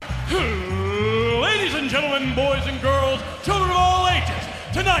Ladies and gentlemen, boys and girls, children of all ages,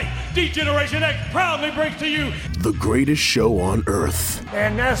 tonight, D-Generation X proudly brings to you the greatest show on earth.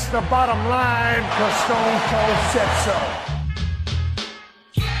 And that's the bottom line, because Stone Cold said so.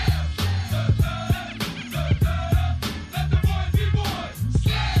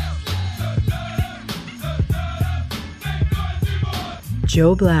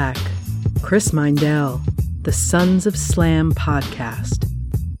 Joe Black, Chris Mindell, the Sons of Slam podcast.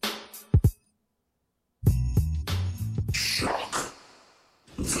 Shock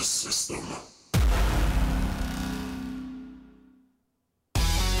the system.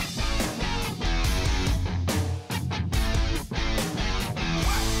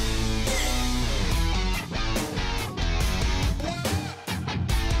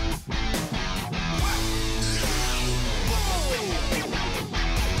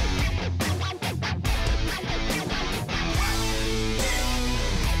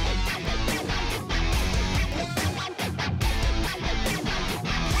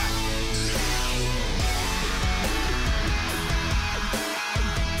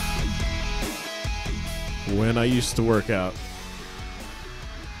 When I used to work out,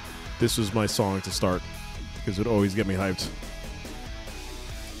 this was my song to start because it would always get me hyped.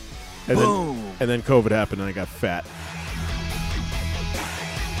 And then COVID happened and I got fat.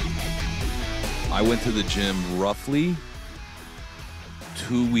 I went to the gym roughly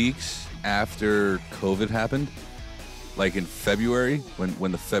 2 weeks after COVID happened, like in February,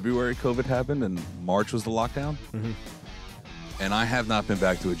 when the February COVID happened and March was the lockdown. Mm-hmm. And I have not been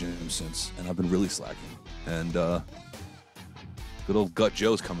back to a gym since, and I've been really slacking. And good old Gut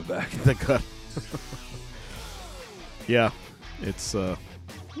Joe's coming back. The gut. Yeah, it's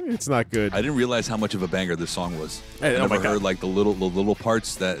not good. I didn't realize how much of a banger this song was. Hey, I oh my never God. heard like the little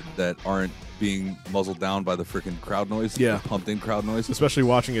parts that aren't being muzzled down by the freaking crowd noise. Yeah. The pumped in crowd noise. Especially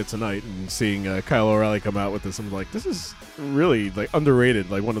watching it tonight and seeing Kyle O'Reilly come out with this. I'm like, this is really like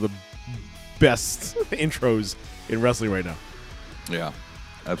underrated, like one of the best intros in wrestling right now. Yeah,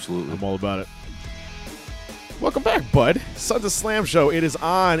 absolutely. I'm all about it. Welcome back, bud. Sons of Slam Show. It is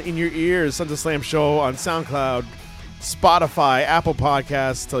on in your ears. Sons of Slam Show on SoundCloud, Spotify, Apple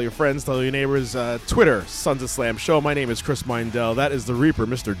Podcasts. Tell your friends, tell your neighbors. Twitter, Sons of Slam Show. My name is Chris Mindell. That is the Reaper,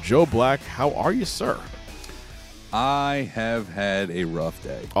 Mr. Joe Black. How are you, sir? I have had a rough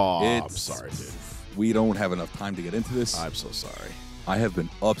day. Oh, I'm sorry, dude. We don't have enough time to get into this. I'm so sorry. I have been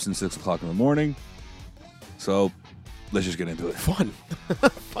up since 6 o'clock in the morning. So let's just get into it. Fun.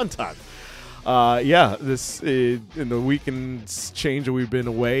 Fun time. This in the weekend's change that we've been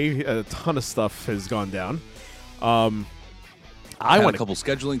away, a ton of stuff has gone down. I I had want a couple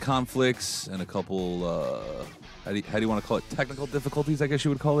scheduling conflicts and a couple, how do you want to call it? Technical difficulties, I guess you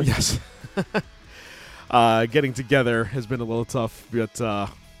would call it. Yes. Getting together has been a little tough, but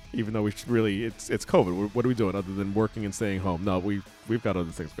even though it's COVID. What are we doing other than working and staying home? No, we've got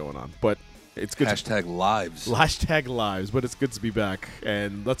other things going on, but it's good. Hashtag lives. Hashtag lives, but it's good to be back,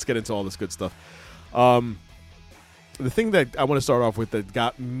 and let's get into all this good stuff. The thing that I want to start off with that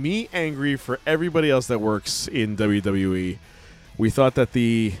got me angry for everybody else that works in WWE, we thought that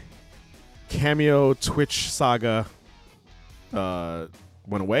the Cameo Twitch saga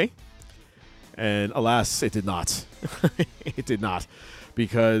went away, and alas, it did not. It did not,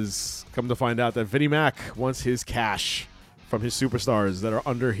 because come to find out that Vinnie Mac wants his cash from his superstars that are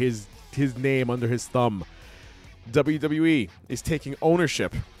under his name, under his thumb. WWE is taking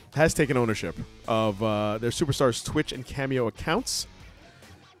ownership, has taken ownership of their superstars' Twitch and Cameo accounts.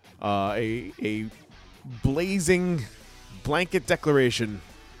 A blazing blanket declaration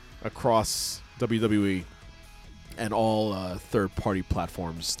across WWE and all third-party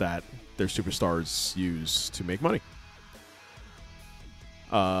platforms that their superstars use to make money.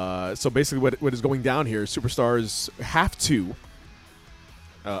 So basically what is going down here, superstars have to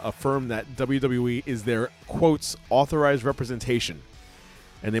affirm that WWE is their, quotes, authorized representation,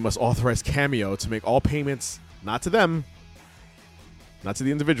 and they must authorize Cameo to make all payments, not to them, not to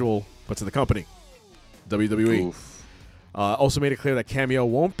the individual, but to the company, WWE. Oof. Also made it clear that Cameo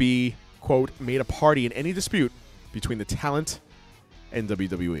won't be, quote, made a party in any dispute between the talent and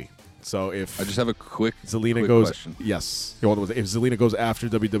WWE. So if I just have a quick Zelina goes, question. yes. If Zelina goes after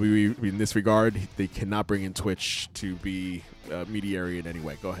WWE in this regard, they cannot bring in Twitch to be a mediary in any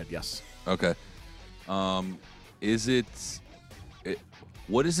way. Go ahead. Yes. Okay.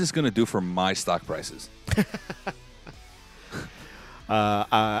 What is this going to do for my stock prices?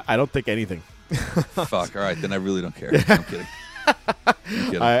 I don't think anything. Fuck. All right, then I really don't care. I'm kidding.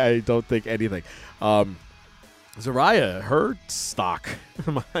 I don't think anything. Zaraya, her stock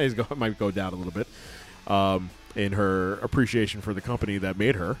might go down a little bit in her appreciation for the company that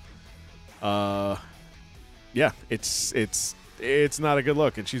made her. Yeah, it's not a good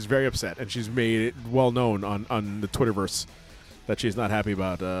look, and she's very upset, and she's made it well known on the Twitterverse that she's not happy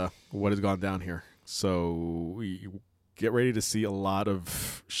about what has gone down here. So we get ready to see a lot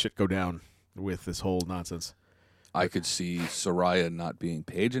of shit go down with this whole nonsense. I could see Soraya not being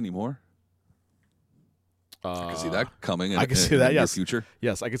Paige anymore. I can see that coming. I can see that. In the Yes, future.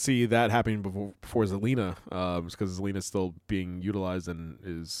 Yes, I could see that happening before Zelina, because Zelina's still being utilized and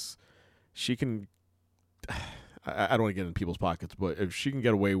is she can. I don't want to get in people's pockets, but if she can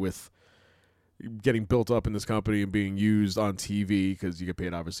get away with getting built up in this company and being used on TV, because you get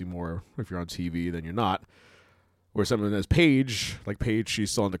paid obviously more if you're on TV than you're not. Where someone as Paige,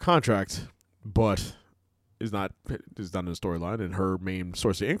 she's still under contract, but is not in the storyline, and her main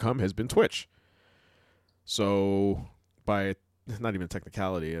source of income has been Twitch. So, by not even a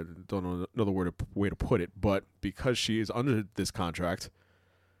technicality, I don't know another way to put it, but because she is under this contract,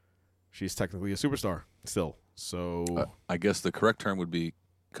 she's technically a superstar still. So, I guess the correct term would be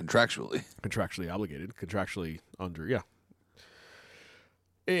contractually. Contractually obligated, contractually under, yeah.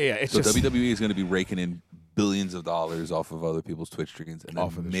 Yeah, it's so just WWE is going to be raking in billions of dollars off of other people's Twitch streams, and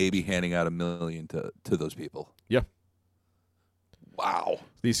then maybe handing out $1 million to those people. Yeah. Wow.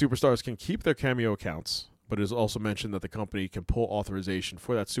 These superstars can keep their Cameo accounts, but it is also mentioned that the company can pull authorization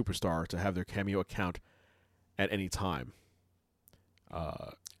for that superstar to have their Cameo account at any time.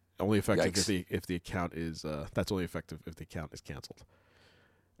 Only effective if the account is that's only effective if the account is canceled.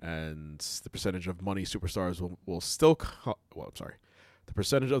 And the percentage of money superstars will still the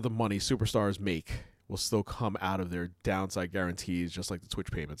percentage of the money superstars make will still come out of their downside guarantees, just like the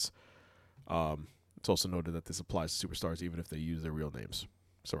Twitch payments. It's also noted that this applies to superstars even if they use their real names.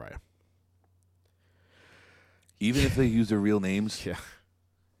 Soraya. Even if they use their real names? Yeah.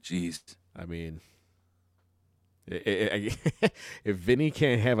 Jeez. I mean, if Vinny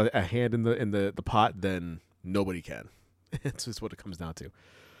can't have a hand in the pot, then nobody can. That's just what it comes down to.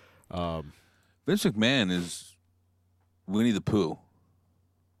 Vince McMahon is Winnie the Pooh.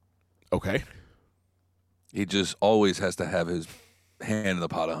 Okay. He just always has to have his hand in the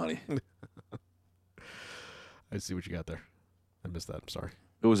pot of honey. I see what you got there. I missed that. I'm sorry.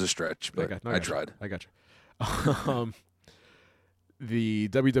 It was a stretch, but I tried. I got you. The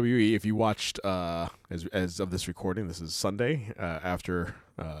WWE, if you watched, as of this recording, this is Sunday after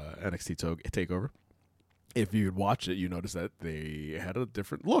NXT TakeOver. If you had watched it, you noticed that they had a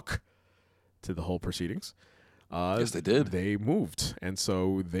different look to the whole proceedings. Yes, they did. They moved, and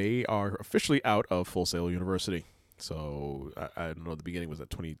so they are officially out of Full Sail University. So I don't know. The beginning was that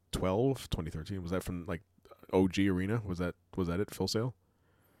 2012, 2013. Was that from like OG Arena? Was that it? Full Sail.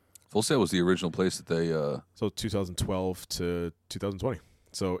 Full Sail was the original place that they. So 2012 to 2020.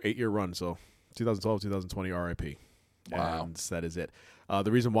 So 8-year run. So 2012, 2020 RIP. Wow. And that is it.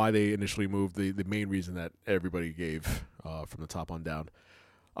 The reason why they initially moved, the main reason that everybody gave from the top on down,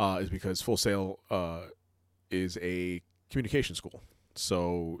 is because Full Sail is a communication school.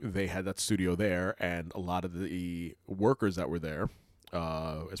 So they had that studio there, and a lot of the workers that were there,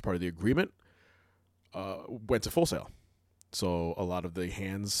 as part of the agreement, went to Full Sail. So a lot of the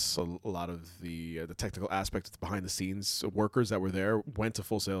hands, a lot of the technical aspects behind the scenes workers that were there went to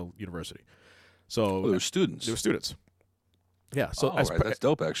Full Sail University. So they were students. They were students. Yeah. So right. That's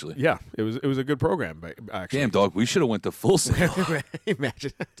dope, actually. Yeah, it was a good program. Actually, damn dog, we should have went to Full Sail.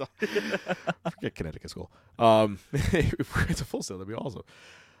 Imagine. Forget Connecticut school. If we went to Full Sail, that'd be awesome.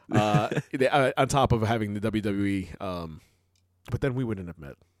 On top of having the WWE, but then we wouldn't have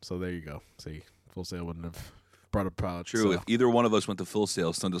met. So there you go. See, Full Sail wouldn't have brought a product. True. If either one of us went to Full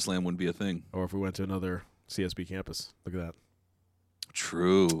Sail, Thunder Slam wouldn't be a thing. Or if we went to another CSB campus. Look at that.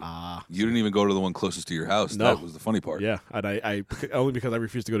 True. You didn't even go to the one closest to your house. No. That was the funny part. Yeah, and I only because I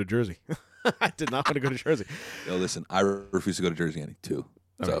refused to go to Jersey. I did not want to go to Jersey. Yo, listen, I refuse to go to Jersey too.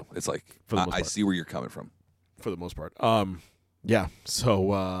 So it's like I see where you're coming from. For the most part. Yeah.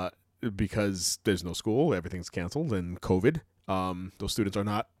 So because there's no school, everything's canceled, and COVID, those students are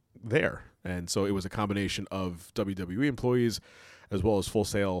not there. And so it was a combination of WWE employees as well as Full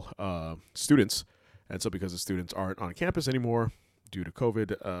Sail students. And so because the students aren't on campus anymore due to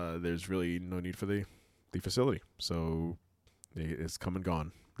COVID, there's really no need for the facility. So it's come and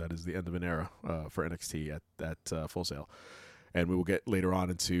gone. That is the end of an era for NXT at Full Sail. And we will get later on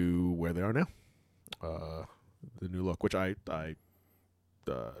into where they are now. The new look, which I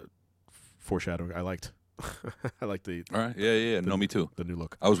foreshadowing, I liked. I like the. All right. Yeah. No, me too. The new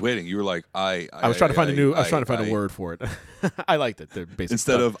look. I was waiting. You were like, I was trying to find a word for it. I liked it.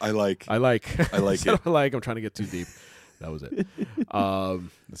 Instead of I like. I like it. I'm trying to get too deep. That was it.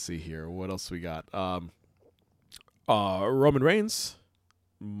 Let's see here. What else we got? Roman Reigns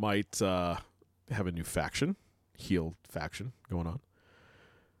might have a new faction, heel faction going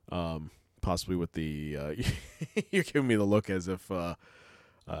on. Possibly with the you're giving me the look as if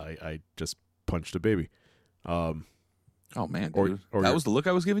I just punched a baby. Oh man, Or- dude. or that you're- was the look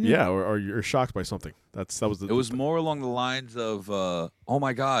I was giving you. Yeah, or you're shocked by something. That was the. It was more along the lines of, "Oh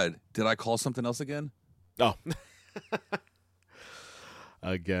my God, did I call something else again?" Oh.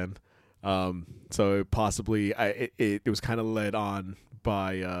 Again. So possibly it was kind of led on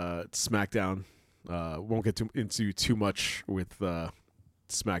by SmackDown. Won't get into too much with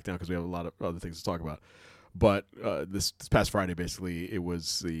SmackDown because we have a lot of other things to talk about. But this past Friday, basically, it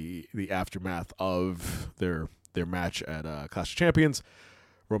was the aftermath of their match at Clash of Champions.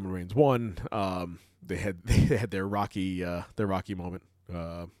 Roman Reigns won. They had their Rocky moment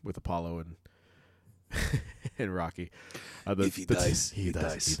with Apollo and and Rocky. If he dies, he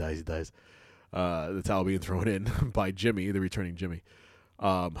dies. The towel being thrown in by Jimmy, the returning Jimmy,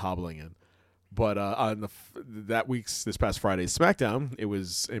 hobbling in. But on this past Friday's SmackDown, it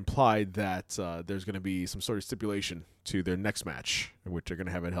was implied that there's going to be some sort of stipulation to their next match, which they're going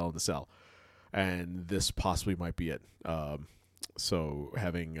to have at Hell in a Cell, and this possibly might be it. So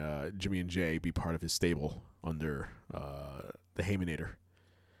having Jimmy and Jay be part of his stable under the Heymanator.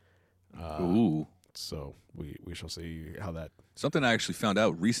 Ooh, So we shall see how that. something I actually found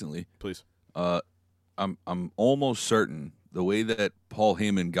out recently. Please. I'm almost certain the way that Paul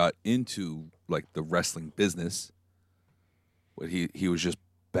Heyman got into like the wrestling business, but he was just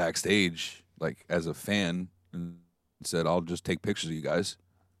backstage like as a fan and said, "I'll just take pictures of you guys."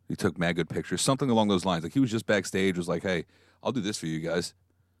 He took mad good pictures, something along those lines. Like he was just backstage, was like, "Hey, I'll do this for you guys,"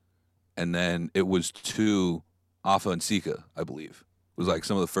 and then it was to Alpha and Sika, I believe. It was like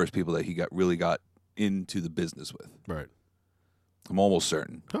some of the first people that he really got into the business with. Right. I'm almost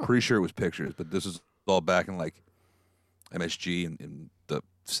certain. Huh. Pretty sure it was pictures, but this is all back in like MSG in the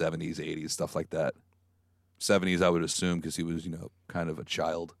 70s, 80s, stuff like that. 70s, I would assume, because he was, kind of a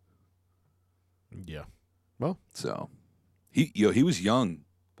child. Yeah. Well. So he was young.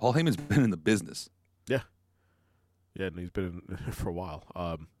 Paul Heyman's been in the business. Yeah. Yeah, and he's been in for a while.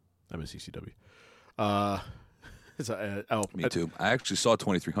 MSCCW. Me too. I actually saw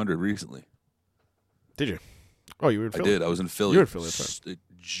 2300 recently. Did you? Oh, you were in I Philly? did. I was in Philly. You were in Philly, that's right. A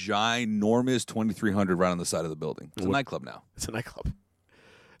ginormous 2300 right on the side of the building. It's a What- nightclub now. It's a nightclub.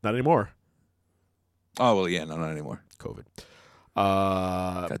 Not anymore. Oh, well, yeah, no, not anymore. COVID.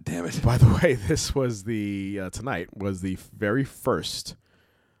 God damn it. By the way, this was tonight was the very first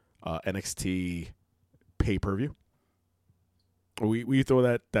NXT pay-per-view. We throw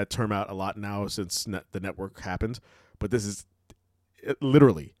that term out a lot now since the network happened, but this is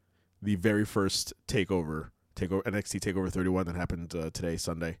literally the very first takeover NXT Takeover 31 that happened today,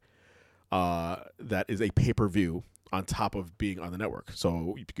 Sunday. That is a pay-per-view on top of being on the network.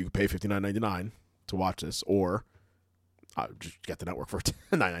 So you can pay $59.99 to watch this, or just get the network for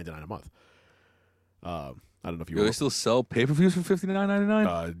 $9.99 a month. I don't know if you Do they still sell pay-per-views for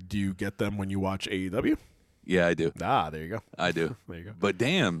 $59.99? do you get them when you watch AEW? Yeah, I do. Ah, there you go. I do. There you go. But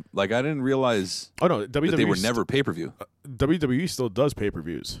damn, like I didn't realize Oh no, WWE that they were never pay-per-view. WWE still does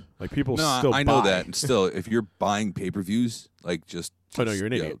pay-per-views. Like people No, still I know buy. that. And still, if you're buying pay-per-views, like just I know you're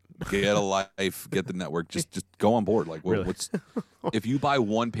an idiot. Get a life, get the network, just go on board. Like Really? what's if you buy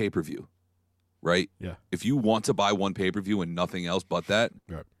one pay-per-view, right? Yeah. If you want to buy one pay-per-view and nothing else but that,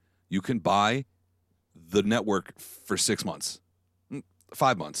 Right. you can buy the network for 6 months,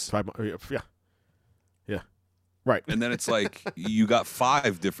 5 months. 5 months. Yeah. Yeah. Right. And then it's like you got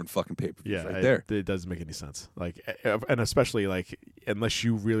 5 different fucking pay-per-views Yeah, right there. it doesn't make any sense. Like, and especially like, unless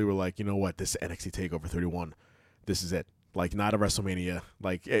you really were like, you know what, this NXT Takeover 31, this is it. Like, not a WrestleMania.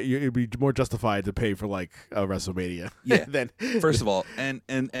 Like, it'd be more justified to pay for like a WrestleMania. Yeah. than First of all, and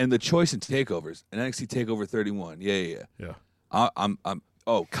the choice in takeovers, an NXT Takeover 31. Yeah. yeah.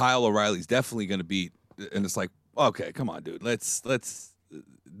 Oh, Kyle O'Reilly's definitely going to beat, and it's like, okay, come on, dude. Let's.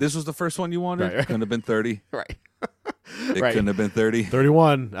 This was the first one you wanted. Right. Couldn't have been 30. Right. It Right. couldn't have been 30.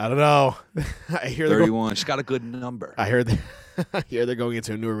 31. I don't know. I hear they're 31. She's got a good number. I heard they're going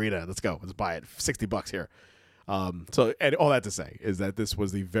into a new arena. Let's go. Let's buy it. $60 here. So, and all that to say is that this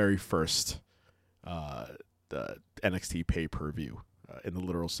was the very first the NXT pay-per-view in the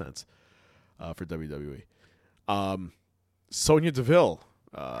literal sense for WWE. Sonya Deville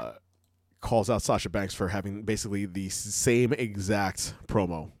calls out Sasha Banks for having basically the same exact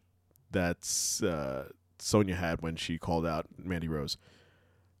promo that Sonya had when she called out Mandy Rose,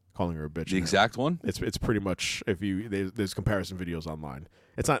 calling her a bitch. The exact one? It's pretty much, if you there's comparison videos online.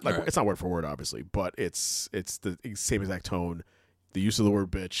 It's not like All right. it's not word for word, obviously, but it's the same exact tone, the use of the word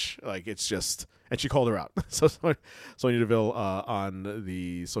bitch, like it's just, and she called her out. So Sonya Deville on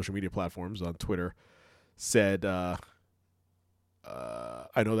the social media platforms on Twitter said, "I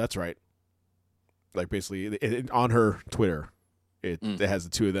know that's right." Like basically on her Twitter, it has the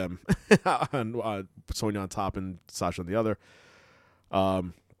two of them, on Sonya on top and Sasha on the other.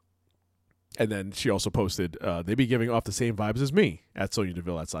 And then she also posted, "They be giving off the same vibes as me," at Sonya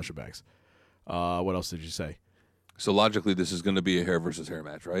Deville at Sasha Banks. What else did you say? So logically, this is going to be a hair versus hair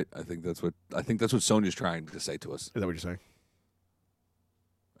match, right? I think that's what Sonya's trying to say to us. Is that what you're saying?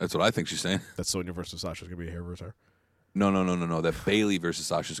 That's what I think she's saying. That Sonya versus Sasha is going to be a hair versus hair? No. That Bayley versus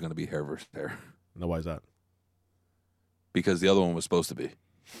Sasha is going to be hair versus hair. No, why is that? Because the other one was supposed to be.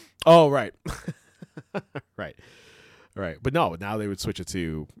 Oh, right. Right. But no, now they would switch it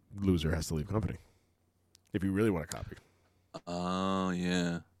to loser has to leave company. If you really want to copy. Oh,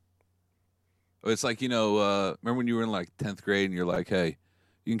 yeah. It's like, remember when you were in like 10th grade and you're like, hey,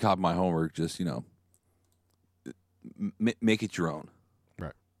 you can copy my homework, just, make it your own.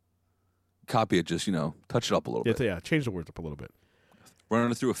 Right. Copy it, just, touch it up a little bit. Yeah, change the words up a little bit.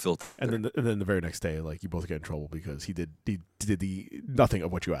 Run it through a filter. And then the very next day, like, you both get in trouble because he did the nothing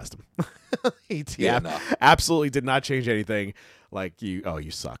of what you asked him. he absolutely did not change anything. Like,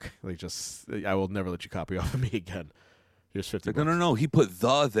 you suck. Like, just, I will never let you copy off of me again. Here's $50. No. He put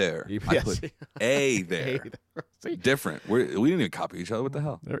the there. I put a there. See? Different. We didn't even copy each other. What the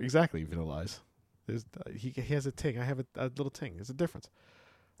hell? Exactly. Vanillize. He has a ting. I have a little ting. There's a difference.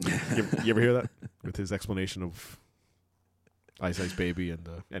 You ever hear that? With his explanation of Ice Ice Baby and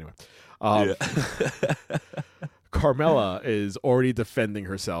anyway. Carmella is already defending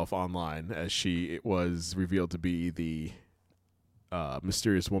herself online as she was revealed to be the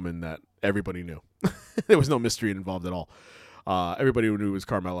mysterious woman that everybody knew. There was no mystery involved at all. Everybody knew it was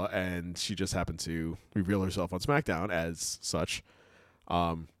Carmella, and she just happened to reveal herself on SmackDown as such.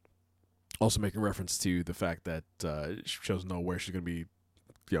 Also making reference to the fact that she doesn't know where she's going to be,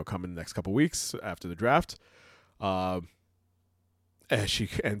 coming the next couple weeks after the draft. And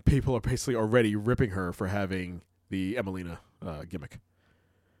people are basically already ripping her for having the Emelina gimmick.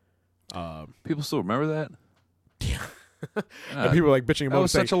 People still remember that? Yeah. And people are like bitching about it. That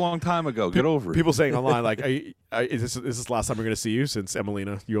was such a long time ago. Get over it. People saying online, like, is this the last time we're going to see you since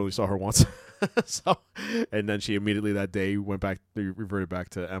Emelina? You only saw her once. And then she immediately that day reverted back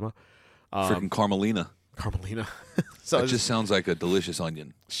to Emma. Freaking Carmelina. So that just sounds like a delicious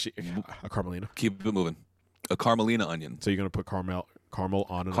onion. A Carmelina. Keep it moving. A Carmelina onion. So you're going to put caramel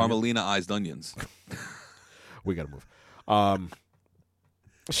on an Carmelina-ized onions. We got to move.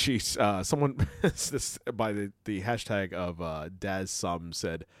 She's someone this by the hashtag of Daz Sum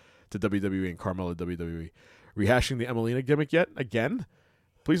said to WWE and Carmella WWE, rehashing the Emelina gimmick yet again?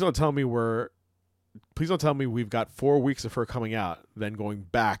 Please don't tell me we've got 4 weeks of her coming out, then going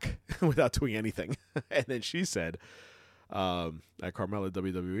back without doing anything. And then she said, at Carmella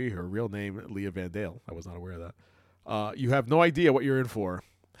WWE, her real name Leah Vandale. I was not aware of that. You have no idea what you're in for.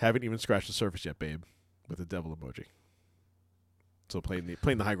 Haven't even scratched the surface yet, babe. With the devil emoji. So playing the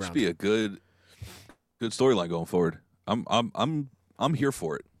high ground. Should be a good storyline going forward. I'm here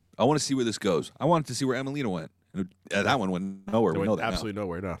for it. I want to see where this goes. I wanted to see where Emelina went. That one went nowhere. We know that absolutely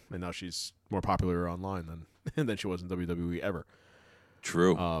nowhere. No, and now she's more popular online than she was in WWE ever.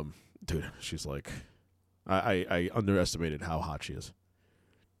 True. Dude, she's like, I underestimated how hot she is.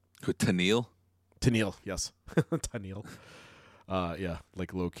 Tenille, yes, Tenille. Yeah,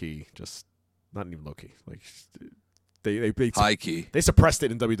 like low key, just not even low key. Like they high key. They suppressed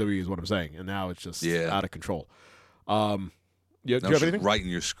it in WWE, is what I'm saying, and now it's just out of control. Do you have anything? Right in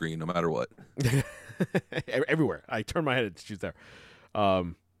your screen, no matter what. Everywhere. I turn my head, she's there.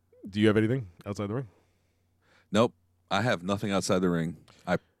 Do you have anything outside the ring? Nope. I have nothing outside the ring.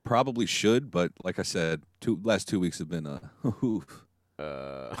 I probably should, but like I said, last 2 weeks have been a hoof.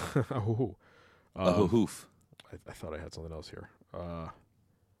 Hoof. I thought I had something else here.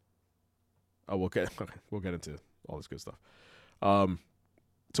 We'll get into all this good stuff.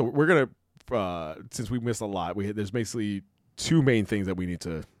 So we're gonna since we missed a lot, there's basically two main things that we need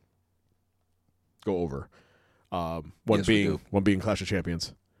to go over. One being Clash of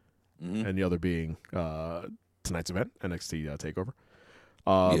Champions, and the other being tonight's event, NXT Takeover.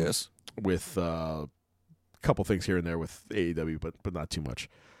 Yes, with a couple things here and there with AEW, but not too much.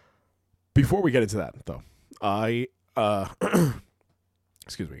 Before we get into that, though,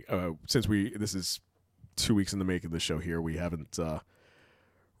 excuse me. Since this is 2 weeks in the making of the show here, we haven't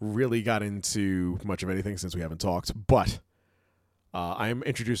really got into much of anything since we haven't talked. But I am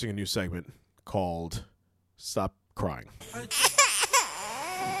introducing a new segment called "Stop Crying."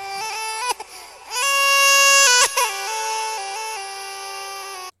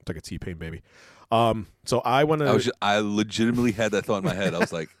 It's like a T-Pain baby. So I want to. I legitimately had that thought in my head. I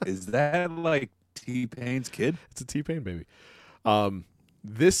was like, is that like T-Pain's kid? It's a T-Pain baby.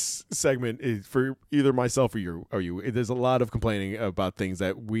 This segment is for either myself or you. There's a lot of complaining about things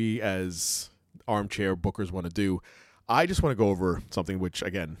that we as armchair bookers want to do. I just want to go over something which,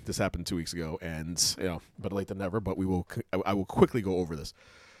 again, this happened 2 weeks ago, and better late than never. But I will quickly go over this.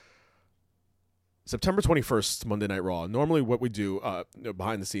 September 21st, Monday Night Raw. Normally, what we do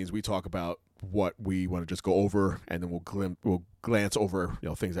behind the scenes, we talk about what we want to just go over, and then we'll glance over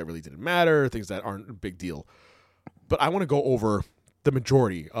things that really didn't matter, things that aren't a big deal. But I want to go over the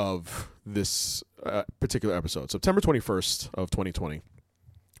majority of this particular episode, September 21st of 2020,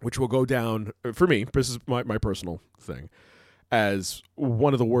 which will go down, for me, this is my personal thing, as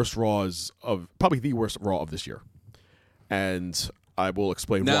one of the worst Raws probably the worst Raw of this year. And I will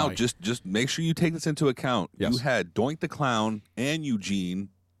explain why. Now, just make sure you take this into account. Yes. You had Doink the Clown and Eugene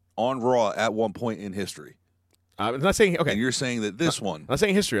on Raw at one point in history. I'm not saying, okay. And you're saying that this one. I'm not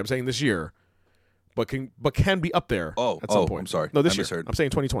saying history, I'm saying this year. But can be up there at some point. I'm sorry. No, this I year. misheard. I'm saying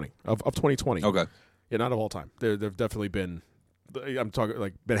 2020. Of 2020. Okay. Yeah, not of all time. There've definitely been, I'm talking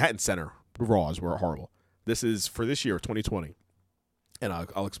like Manhattan Center Raws were horrible. This is for this year, 2020. And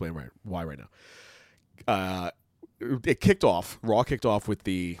I'll explain why right now. It kicked off, Raw kicked off with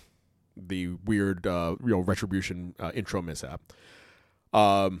the weird Retribution intro mishap.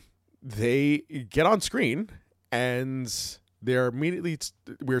 They get on screen and they're immediately,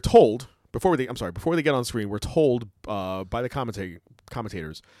 we're told, before they get on screen, we're told by the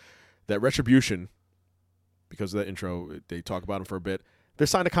commentators that Retribution, because of that intro, they talk about them for a bit, they're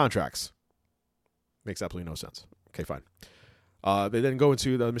signed to contracts. Makes absolutely no sense. Okay, fine. They then go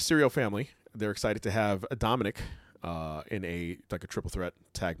into the Mysterio family. They're excited to have Dominic in a triple threat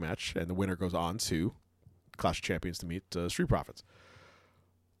tag match, and the winner goes on to Clash of Champions to meet Street Profits.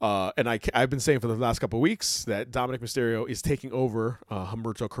 And I've been saying for the last couple of weeks that Dominic Mysterio is taking over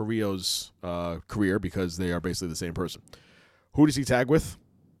Humberto Carrillo's career because they are basically the same person. Who does he tag with?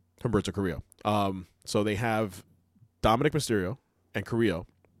 Humberto Carrillo. So they have Dominic Mysterio and Carrillo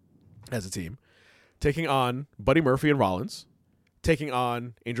as a team taking on Buddy Murphy and Rollins, taking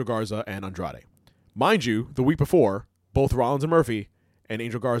on Angel Garza and Andrade. Mind you, the week before, both Rollins and Murphy and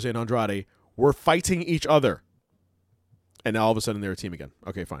Angel Garza and Andrade were fighting each other. And now all of a sudden they're a team again.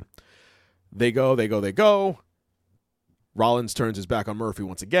 Okay, fine. They go. Rollins turns his back on Murphy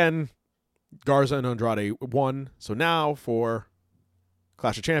once again. Garza and Andrade won. So now for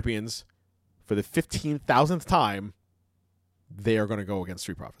Clash of Champions, for the 15,000th time, they are going to go against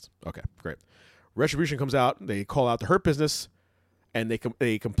Street Profits. Okay, great. Retribution comes out. They call out the Hurt Business, and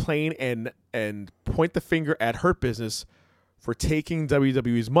they complain and point the finger at Hurt Business for taking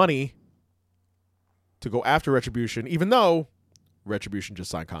WWE's money to go after Retribution, even though Retribution just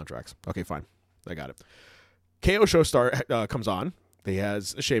signed contracts. Okay, fine. I got it. KO Show comes on. He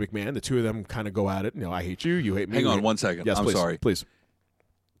has Shane McMahon. The two of them kind of go at it. I hate you. You hate me. Hang on 1 second. Yes, I'm please, sorry. Please.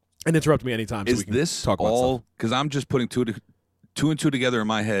 And interrupt me anytime so we can talk about stuff. Because I'm just putting two and two together in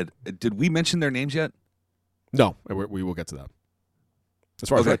my head. Did we mention their names yet? No, we will get to that. As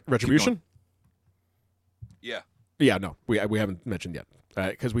far as Retribution? Yeah. Yeah, no. We haven't mentioned yet.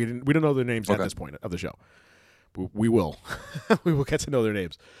 Because we don't know their names at this point of the show. We will. We will get to know their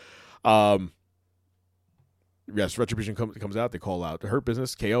names. Yes, Retribution comes out. They call out the Hurt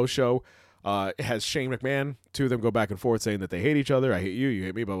Business. KO Show it has Shane McMahon. Two of them go back and forth saying that they hate each other. I hate you. You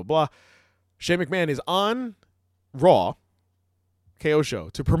hate me, blah, blah, blah. Shane McMahon is on Raw, KO Show,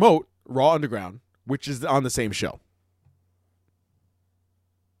 to promote Raw Underground, which is on the same show.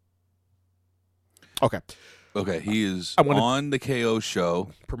 Okay, he is on the KO Show.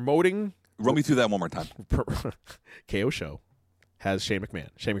 Promoting. Run me through that one more time. KO Show has Shane McMahon.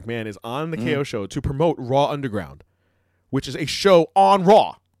 Shane McMahon is on the KO Show to promote Raw Underground, which is a show on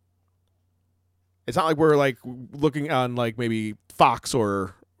Raw. It's not like we're looking on maybe Fox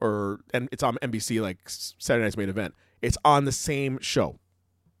or and it's on NBC Saturday Night's Main Event. It's on the same show.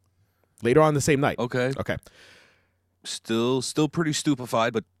 Later on the same night. Okay. Still pretty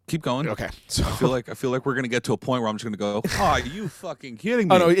stupefied, but keep going. Okay. So I feel like we're gonna get to a point where I'm just gonna go, are you fucking kidding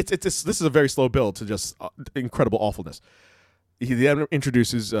me? Oh no, this is a very slow build to just incredible awfulness. He then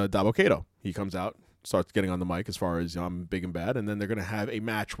introduces Dabo Kato. He comes out, starts getting on the mic as far as I'm big and bad, and then they're gonna have a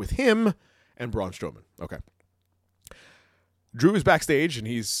match with him and Braun Strowman. Okay. Drew is backstage and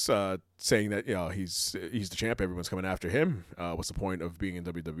he's saying that he's the champ. Everyone's coming after him. What's the point of being in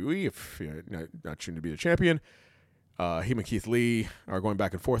WWE if you're not shooting to be the champion? Him and Keith Lee are going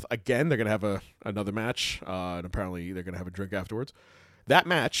back and forth again. They're gonna have another match, and apparently they're gonna have a drink afterwards. That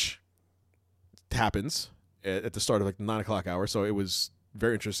match happens at the start of the 9 o'clock hour. So it was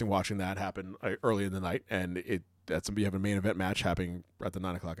very interesting watching that happen early in the night, and you have a main event match happening at the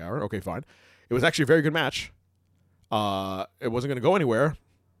 9 o'clock hour. Okay, fine. It was actually a very good match. It wasn't going to go anywhere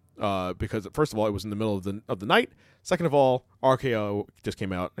because first of all, it was in the middle of the night. Second of all, RKO just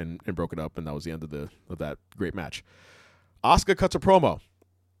came out and broke it up, and that was the end of that great match. Asuka cuts a promo,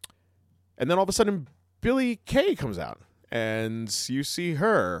 and then all of a sudden, Billie Kay comes out, and you see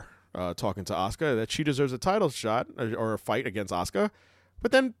her talking to Asuka that she deserves a title shot or a fight against Asuka,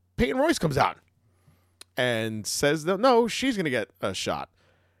 but then Peyton Royce comes out and says that no, she's going to get a shot,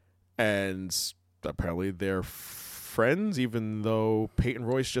 and apparently they're friends, even though Peyton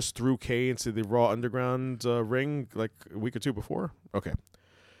Royce just threw Kay into the Raw Underground ring like a week or two before. Okay,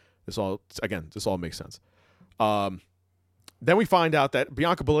 this all makes sense. Then we find out that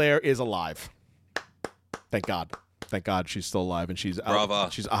Bianca Belair is alive. Thank God she's still alive, and she's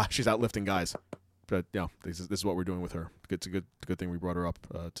out, she's out lifting guys. But this is what we're doing with her. It's a good thing we brought her up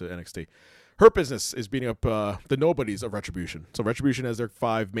to NXT. Hurt Business is beating up the nobodies of Retribution. So Retribution has their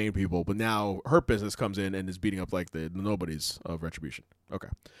 5 main people, but now Hurt Business comes in and is beating up like the nobodies of Retribution. Okay.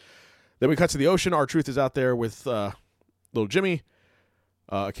 Then we cut to the ocean. R-Truth is out there with little Jimmy.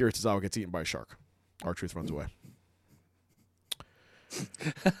 Akira Tozawa gets eaten by a shark. R-Truth runs away.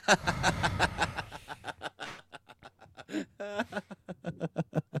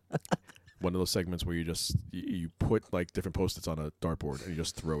 One of those segments where you put like different post-its on a dartboard and you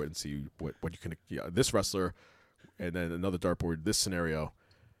just throw it and see what you can. This wrestler, and then another dartboard. This scenario,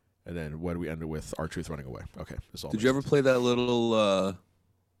 and then what do we end it with? R-Truth running away. Okay, this all. Did you ever play that little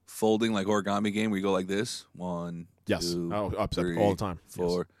folding like origami game where you go like this? 1, yes, 2, upset 3, all the time.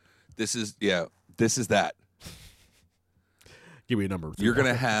 4. Yes. This is that. Give me a number. You're going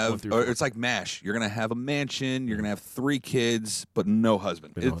to have, or it's like MASH. You're going to have a mansion. You're going to have 3 kids, but no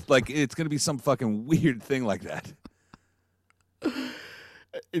husband. It's going to be some fucking weird thing like that.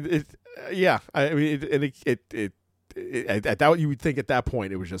 Yeah. I mean, at that, you would think at that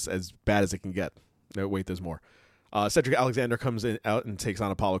point it was just as bad as it can get. No, wait, there's more. Cedric Alexander comes out and takes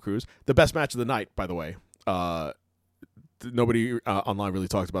on Apollo Crews. The best match of the night, by the way. Nobody online really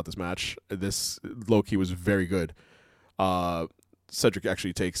talked about this match. This low-key was very good. Cedric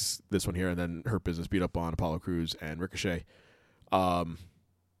actually takes this one here, and then Hurt Business beat up on Apollo Crews and Ricochet. That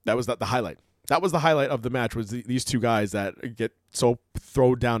was the highlight. That was the highlight of the match, was these two guys that get so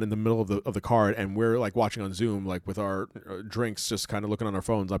thrown down in the middle of the card, and we're like watching on Zoom, like with our drinks, just kind of looking on our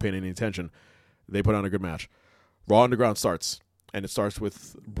phones, not paying any attention. They put on a good match. Raw Underground starts, and it starts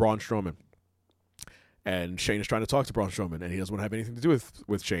with Braun Strowman. And Shane is trying to talk to Braun Strowman, and he doesn't want to have anything to do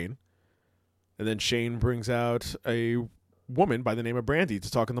with Shane. And then Shane brings out a woman by the name of Brandy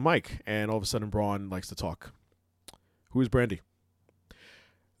to talk on the mic, and all of a sudden Braun likes to talk. Who is Brandy?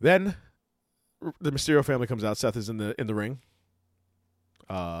 Then the Mysterio family comes out. Seth is in the ring.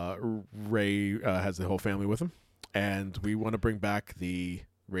 Ray has the whole family with him, and we want to bring back the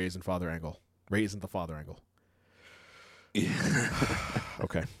Ray isn't father angle. Ray isn't the father angle.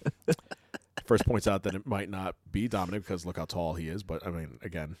 Okay. First points out that it might not be Dominic because look how tall he is, but I mean,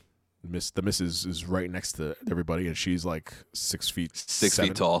 again, the missus is right next to everybody, and she's like 6 feet. 6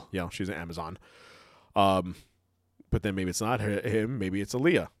 feet tall. Yeah, she's an Amazon. But then maybe it's not him. Maybe it's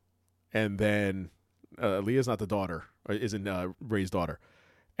Aaliyah, and then Aaliyah's not the daughter, or isn't Ray's daughter,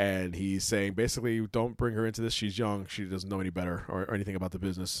 and he's saying basically, don't bring her into this. She's young. She doesn't know any better or anything about the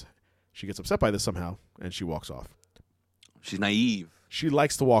business. She gets upset by this somehow, and she walks off. She's naive. She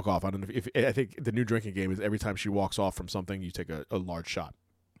likes to walk off. I don't know if I think the new drinking game is every time she walks off from something, you take a large shot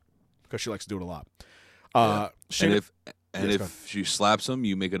because she likes to do it a lot. Yeah. And if she slaps him,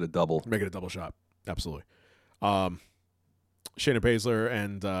 you make it a double. Make it a double shot. Absolutely. Shayna Baszler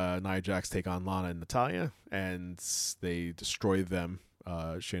and Nia Jax take on Lana and Natalya, and they destroy them.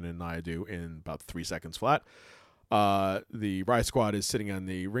 Shayna and Nia do in about 3 seconds flat. The Riot Squad is sitting on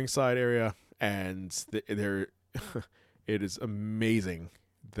the ringside area, and they're it is amazing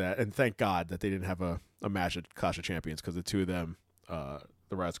that, and thank God that they didn't have a match at Clash of Champions, because the two of them, the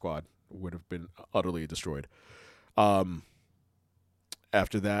Riot Squad, would have been utterly destroyed. After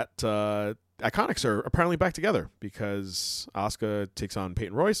that, Iconics are apparently back together because Asuka takes on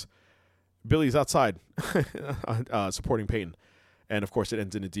Peyton Royce. Billy's outside supporting Peyton. And, of course, it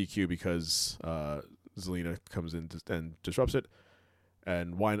ends in a DQ because Zelina comes in and disrupts it.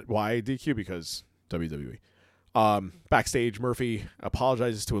 And why DQ? Because WWE. Backstage, Murphy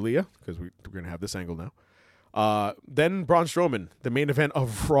apologizes to Aaliyah because we're going to have this angle now. Then Braun Strowman, the main event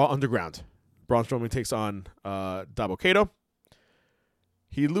of Raw Underground. Braun Strowman takes on Dabo Kato.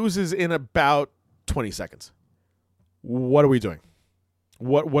 He loses in about 20 seconds. What are we doing?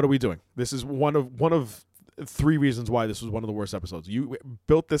 What are we doing? This is one of 3 reasons why this was one of the worst episodes. You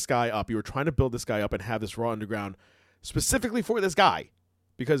built this guy up. You were trying to build this guy up and have this Raw Underground specifically for this guy,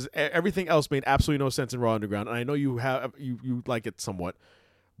 because everything else made absolutely no sense in Raw Underground. And I know you like it somewhat,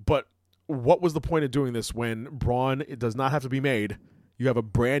 but what was the point of doing this when Braun, it does not have to be made? You have a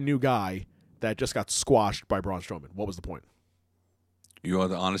brand new guy that just got squashed by Braun Strowman. What was the point? You want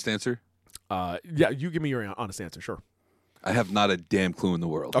the honest answer? Yeah, you give me your honest answer. Sure. I have not a damn clue in the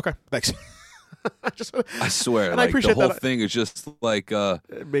world. Okay, thanks. I swear, and I like appreciate the whole that. thing is just like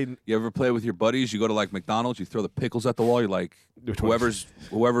you ever play with your buddies? You go to like McDonald's, you throw the pickles at the wall. You're like,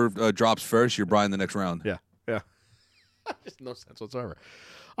 whoever drops first, you're Brian the next round. Yeah. Just no sense whatsoever.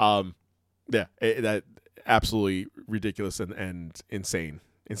 That absolutely ridiculous and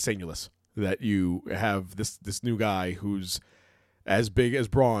insanulous that you have this new guy who's as big as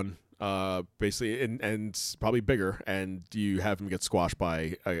Braun, basically, and probably bigger, and you have him get squashed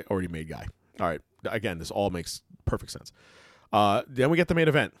by an already made guy. All right. Again, this all makes perfect sense. Then we get the main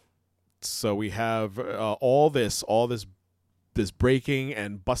event. So we have all this breaking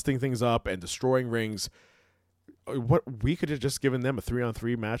and busting things up and destroying rings. What we could have just given them a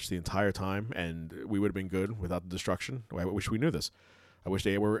 3-on-3 match the entire time, and we would have been good without the destruction. I wish we knew this. I wish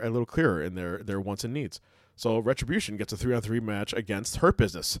they were a little clearer in their wants and needs. So Retribution gets a 3-on-3 match against Hurt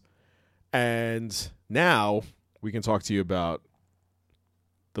Business. And now we can talk to you about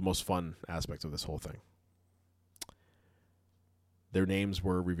the most fun aspect of this whole thing. Their names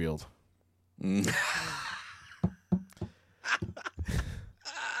were revealed. Their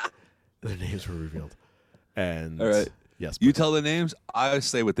names were revealed. And all right. Yes. You tell the names, I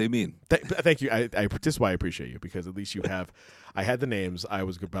say what they mean. Thank you. This is why I appreciate you, because at least you have. I had the names. I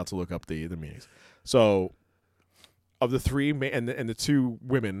was about to look up the meanings. So, of the 3 and the 2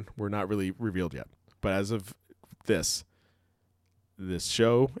 women were not really revealed yet. But as of this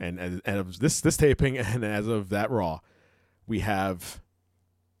show and of this taping and as of that Raw, we have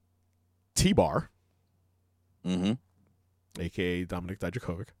T-Bar, aka Dominic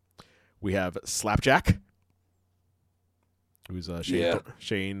Dijakovic. We have Slapjack, who's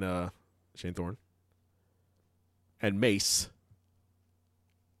Shane Thorne, and Mace,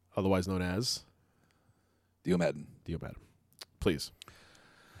 otherwise known as Dio Madden. Please.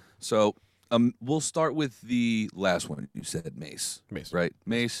 So we'll start with the last one. You said Mace. Right?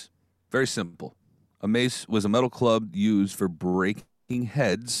 Mace, very simple. A mace was a metal club used for breaking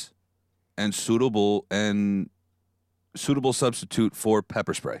heads and suitable substitute for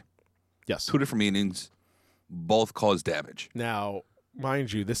pepper spray. Yes. 2 different meanings. Both cause damage. Now,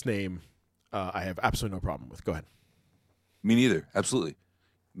 mind you, this name I have absolutely no problem with. Go ahead. Me neither. Absolutely.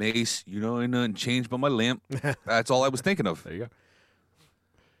 Mace, ain't nothing changed but my lamp. That's all I was thinking of. There you go.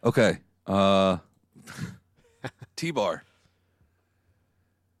 Okay. T-Bar.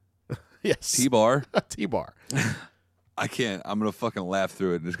 Yes. T-Bar. T-Bar. I can't. I'm going to fucking laugh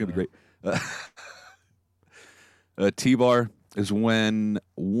through it. It's going to be great. T-Bar is when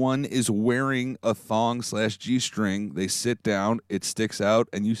one is wearing a thong/G-string. They sit down, it sticks out,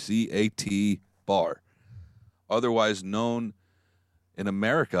 and you see a T-bar. Otherwise known in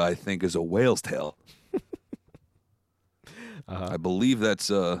America, I think, as a whale's tail. I believe that's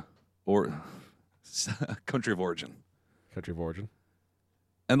country of origin. Country of origin.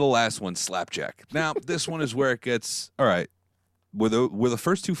 And the last one, Slapjack. Now, this one is where it gets, all right, were the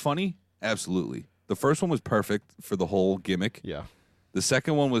first 2 funny? Absolutely. The first one was perfect for the whole gimmick. Yeah. The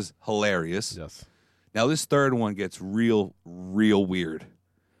second one was hilarious. Yes. Now this third one gets real weird.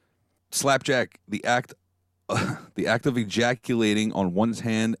 Slapjack, the act of ejaculating on one's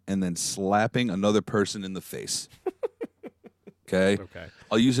hand and then slapping another person in the face. Okay? Okay.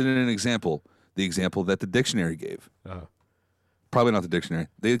 I'll use it in an example. The example that the dictionary gave. Probably not the dictionary.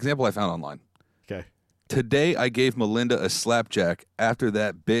 The example I found online. Okay. Today I gave Melinda a slapjack after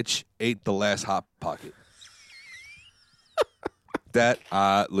that bitch ate the last Hot Pocket.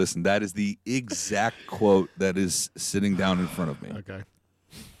 Listen, that is the exact quote that is sitting down in front of me. Okay.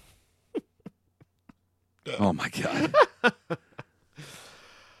 Oh my God.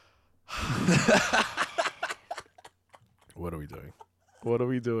 What are we doing? What are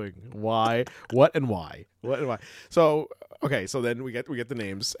we doing? Why? What and why? What and why? So, okay, so then we get the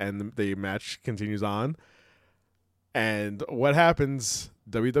names, and the match continues on. And what happens?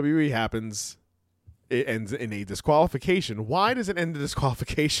 WWE happens. It ends in a disqualification. Why does it end in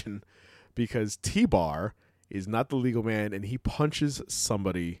disqualification? Because T-Bar is not the legal man, and he punches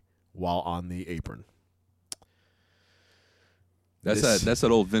somebody while on the apron. That's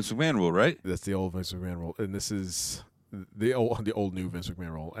that old Vince McMahon rule, right? That's the old Vince McMahon rule, and this is the old new Vince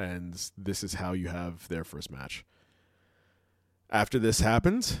McMahon rule, and this is how you have their first match. After this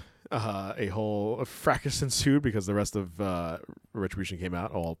happened, a whole fracas ensued because the rest of Retribution came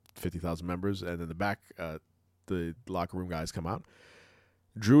out, all 50,000 members, and in the back, the locker room guys come out.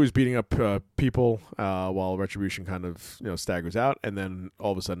 Drew is beating up people while Retribution kind of staggers out, and then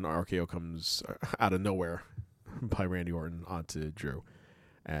all of a sudden RKO comes out of nowhere by Randy Orton onto Drew,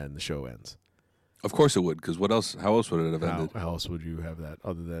 and the show ends. Of course it would, because what else? How else would it have ended? How else would you have that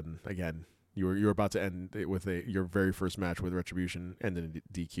other than, again, you were about to end it with your very first match with Retribution and then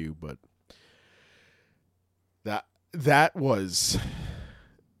DQ, but that was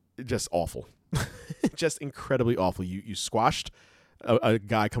just awful, just incredibly awful. You squashed a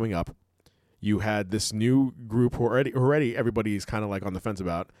guy coming up. You had this new group who already everybody's kind of like on the fence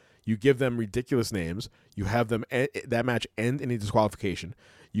about. You give them ridiculous names. You have them that match end in a disqualification.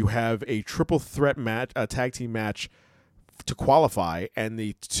 You have a triple threat match, a tag team match to qualify, and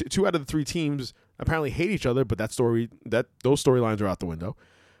the two out of the three teams apparently hate each other. But those storylines are out the window.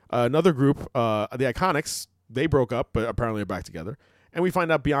 Another group, the Iconics, they broke up, but apparently are back together. And we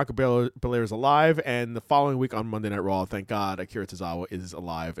find out Bianca Belair is alive, and the following week on Monday Night Raw, thank God, Akira Tozawa is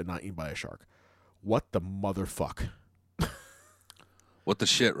alive and not eaten by a shark. What the motherfuck? What the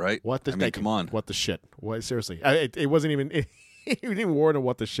shit, right? Come on. What the shit? What, seriously. It wasn't even... It didn't even warn a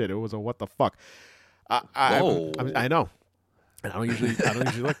what the shit. It was a what the fuck. I know. And I don't usually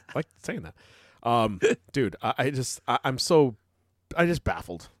like saying that. Dude, I'm just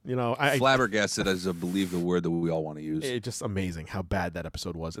baffled. Flabbergasted, as I believe the word that we all want to use. It's just amazing how bad that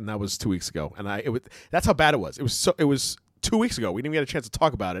episode was, and that was 2 weeks ago. And that's how bad it was. It was 2 weeks ago. We didn't even get a chance to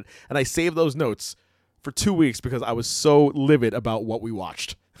talk about it, and I saved those notes for 2 weeks because I was so livid about what we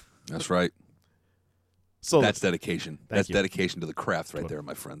watched. That's right. So that's dedication. That's you. Dedication to the craft right there,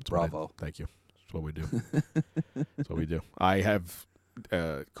 my friend. Bravo. Thank you. That's what we do. That's what we do. I have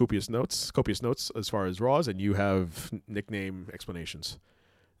copious notes as far as Raws, and you have nickname explanations.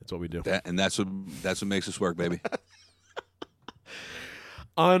 That's what we do. That's what makes us work, baby.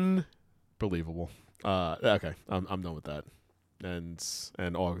 Unbelievable. Okay, I'm done with that, and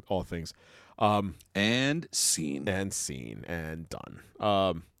all things. And scene and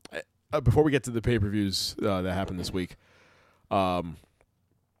done. Before we get to the pay-per-views that happened this week, anything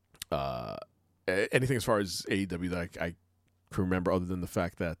as far as AEW that I can remember other than the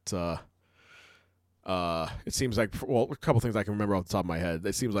fact that it seems like, well, a couple things I can remember off the top of my head.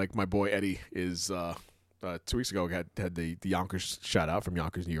 It seems like my boy Eddie is 2 weeks ago had the Yonkers shout out from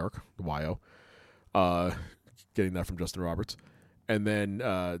Yonkers, New York, the YO, getting that from Justin Roberts. And then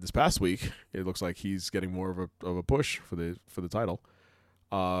this past week, it looks like he's getting more of a push for the title.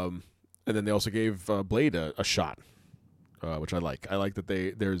 And then they also gave Blade a shot, which I like. I like that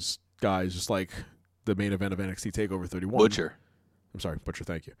there's guys just like the main event of NXT TakeOver 31. Butcher. I'm sorry, Butcher.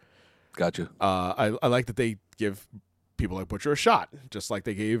 Thank you. Gotcha. I like that they give people like Butcher a shot, just like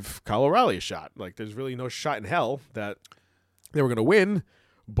they gave Kyle O'Reilly a shot. Like there's really no shot in hell that they were going to win,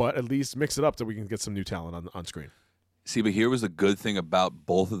 but at least mix it up so we can get some new talent on screen. See, but here was the good thing about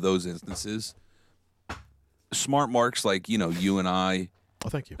both of those instances. Smart marks like, you and I. Oh,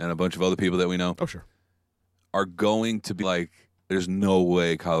 thank you. And a bunch of other people that we know. Oh, sure. Are going to be like, there's no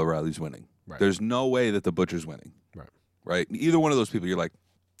way Kyle O'Reilly's winning. Right. There's no way that the Butcher's winning. Right. Right? Either one of those people, you're like,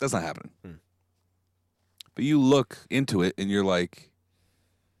 that's not happening. But you look into it and you're like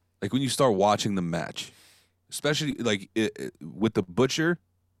when you start watching the match, especially like with the Butcher,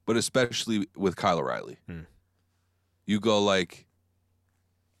 but especially with Kyle O'Reilly, you go like,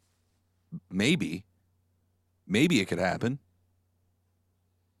 maybe it could happen.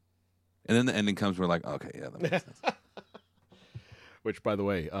 And then the ending comes, we're like, okay, yeah, that makes sense. Which, by the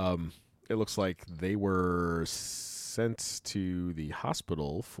way, it looks like they were sent to the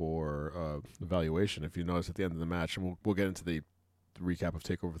hospital for evaluation. If you notice at the end of the match, and we'll get into the recap of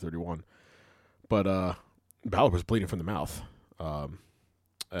TakeOver 31. But Balor was bleeding from the mouth.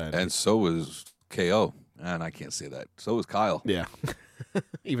 And so was KO. And I can't say that. So was Kyle. Yeah.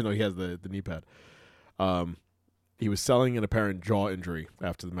 Even though he has the knee pad. He was selling an apparent jaw injury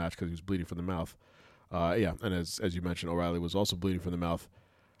after the match because he was bleeding from the mouth. Yeah, and as you mentioned, O'Reilly was also bleeding from the mouth.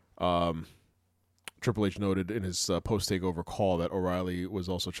 Triple H noted in his post-takeover call that O'Reilly was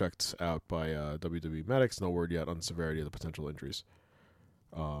also checked out by WWE medics. No word yet on the severity of the potential injuries.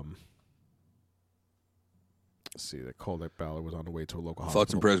 Let's see, they called that Balor was on the way to a local hospital.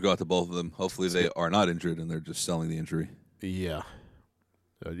 Thoughts and prayers go out to both of them. Hopefully they are not injured and they're just selling the injury. Yeah.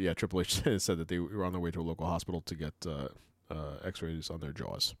 Yeah, Triple H said that they were on their way to a local hospital to get x-rays on their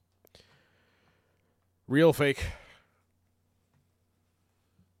jaws. Real, fake?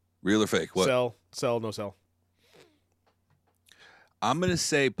 Real or fake? What? Sell, no sell. I'm going to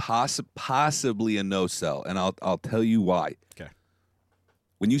say possibly a no sell, and I'll tell you why. Okay.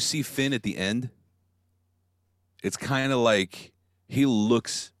 when you see Finn at the end, it's kind of like he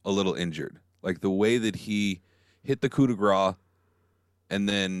looks a little injured. Like the way that he hit the coup de grace and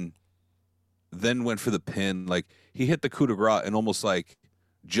then went for the pin. Like he hit the coup de grace and almost like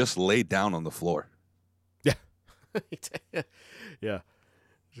just laid down on the floor. Yeah. Yeah.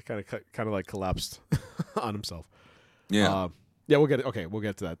 Just kind of like collapsed on himself. Yeah. Yeah, we'll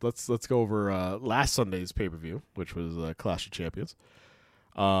get to that. Let's go over last Sunday's pay-per-view, which was Clash of Champions.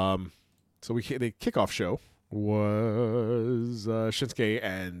 So the kickoff show was Shinsuke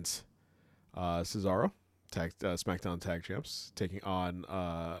and Cesaro, SmackDown Tag Champs, taking on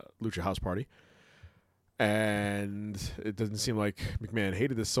Lucha House Party. And it doesn't seem like McMahon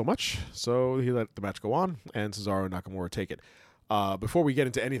hated this so much, so he let the match go on, and Cesaro and Nakamura take it. Before we get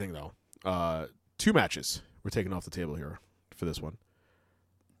into anything, though, 2 matches were taken off the table here for this one.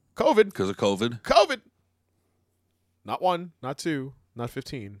 COVID. Because of COVID. COVID. Not 1, not 2, not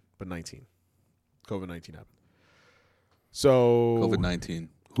 15, but 19. COVID-19 happened. So COVID-19.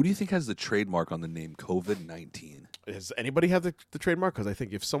 Who do you think has the trademark on the name COVID-19? Does anybody have the trademark? Because I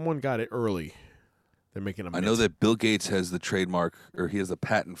think if someone got it early, they're making a I know that Bill Gates has the trademark, or he has the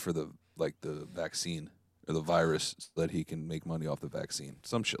patent for the vaccine or the virus so that he can make money off the vaccine.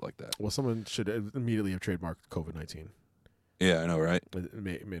 Some shit like that. Well, someone should immediately have trademarked COVID-19. Yeah, I know, right?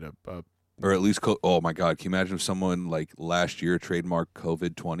 Made a or at least, oh my God, can you imagine if someone like last year trademarked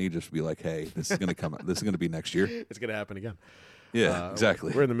COVID-20, just be like, hey, this is going to come out. This is going to be next year. It's going to happen again. Yeah,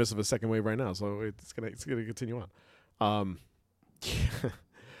 exactly. We're in the midst of a second wave right now, so it's gonna continue on.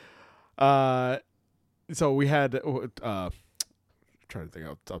 So we had trying to think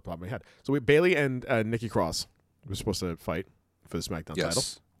out the top of my head. So Bayley and Nikki Cross were supposed to fight for the SmackDown title,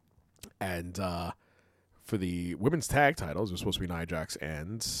 and for the women's tag titles, it was supposed to be Nia Jax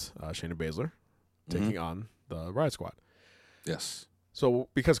and Shayna Baszler taking on the Riot Squad. Yes. So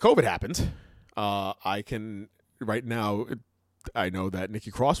because COVID happened, I can right now. I know that Nikki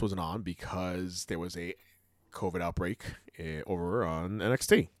Cross wasn't on because there was a COVID outbreak over on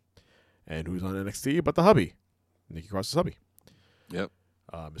NXT. And who's on NXT but the hubby? Nikki Cross's hubby. Yep.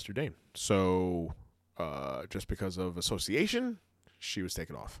 Mr. Dane. So just because of association, she was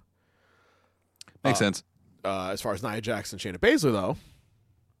taken off. Makes sense. As far as Nia Jax and Shayna Baszler, though,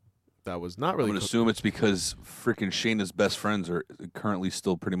 that was not really... I'm going to assume it's because freaking Shayna's best friends are currently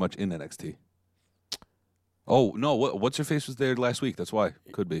still pretty much in NXT. Oh, no, what's her face was there last week. That's why.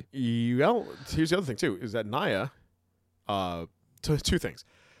 Could be. Well, here's the other thing, too, is that Nia... two things.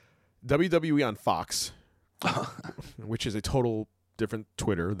 WWE on Fox, which is a total different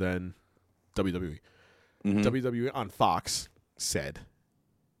Twitter than WWE. Mm-hmm. WWE on Fox said,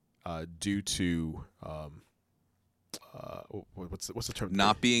 due to what's the term?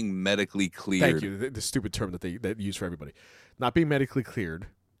 Not being medically cleared. Thank you. The stupid term that they use for everybody. Not being medically cleared,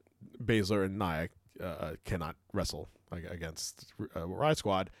 Baszler and Nia cannot wrestle against Riot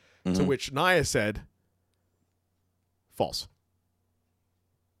Squad. Mm-hmm. To which Nia said, false.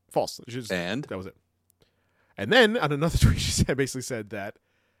 And? That was it. And then on another tweet, she basically said that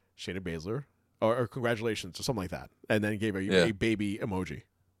Shayna Baszler, or congratulations, or something like that, and then gave a baby emoji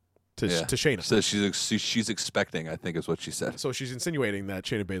to Shayna. So she's expecting, I think is what she said. So she's insinuating that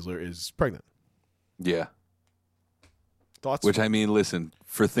Shayna Baszler is pregnant. Yeah. Thoughts? Which, I mean, listen,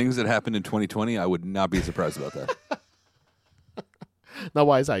 for things that happened in 2020, I would not be surprised about that. Now,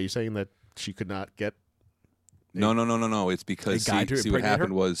 why is that? Are you saying that she could not get... No. It's because see what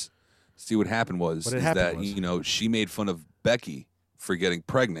happened was that she made fun of Becky for getting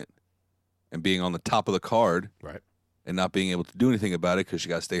pregnant and being on the top of the card, right, and not being able to do anything about it because she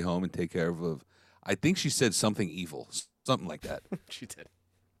got to stay home and take care of. I think she said something evil, something like that. She did.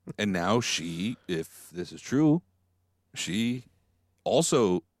 And now if this is true, she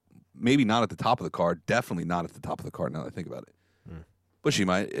also maybe not at the top of the card, definitely not at the top of the card. Now that I think about it, but she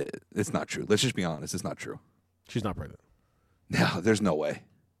might. It's not true. Let's just be honest. It's not true. She's not pregnant. No, there's no way.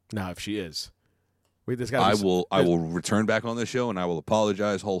 Now, if she is, I will return back on this show and I will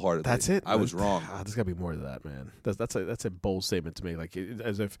apologize wholeheartedly. That's it. I was wrong. There's got to be more to that, man. That's a bold statement to me. Like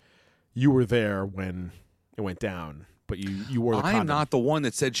as if you were there when it went down, but you wore the condom. I'm not the one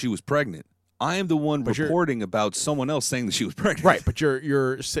that said she was pregnant. I am the one reporting about someone else saying that she was pregnant. Right, but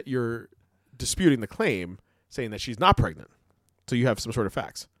you're disputing the claim, saying that she's not pregnant. So you have some sort of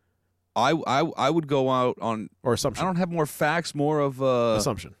facts. I would go out on or assumption. I don't have more facts, more of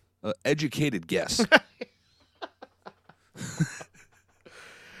assumption, educated guess.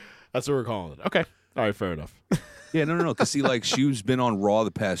 That's what we're calling it. Okay, all right, fair enough. Yeah, no. Because see, like she's been on Raw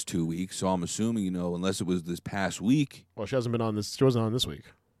the past 2 weeks, so I'm assuming unless it was this past week. Well, she hasn't been on this. She wasn't on this week.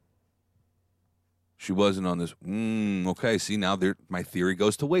 She wasn't on this. Okay, see, now my theory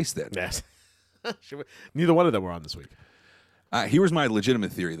goes to waste then. Yes. Neither one of them were on this week. Here's my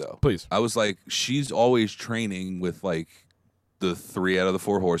legitimate theory, though. Please. I was like, she's always training with, like, the 3 out of the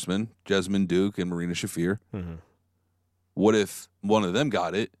 4 horsemen, Jessamyn Duke and Marina Shafir. Mm-hmm. What if one of them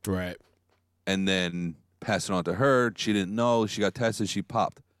got it? Right. And then passed it on to her. She didn't know. She got tested. She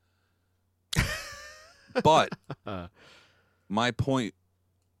popped. But my point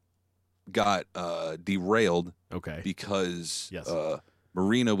got derailed because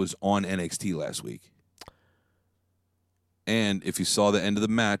Marina was on NXT last week. And if you saw the end of the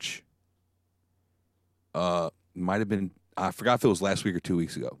match, might have been, I forgot if it was last week or 2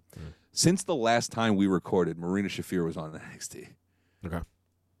 weeks ago. Since the last time we recorded, Marina Shafir was on NXT. Okay.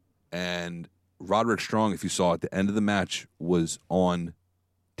 And Roderick Strong, if you saw at the end of the match, was on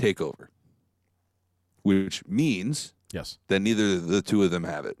TakeOver. Which means that neither of the two of them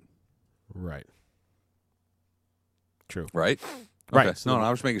have it. Right. True. Right? Right. Okay. So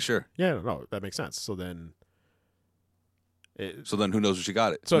I was making sure. Yeah, no, that makes sense. So then who knows if she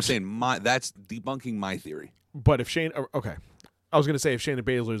got it? So I'm saying that's debunking my theory. But if Shane, okay, I was going to say if Shayna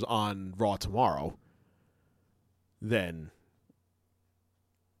Baszler's on Raw tomorrow, then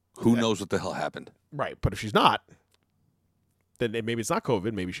who knows what the hell happened? Right. But if she's not, then maybe it's not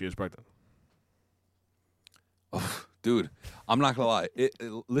COVID. Maybe she is pregnant. Oh, dude, I'm not gonna lie.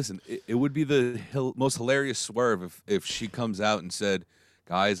 Listen, it would be the most hilarious swerve if she comes out and said,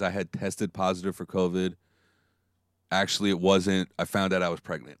 "Guys, I had tested positive for COVID. Actually, it wasn't. I found out I was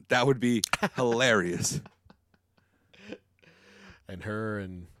pregnant." That would be hilarious. And her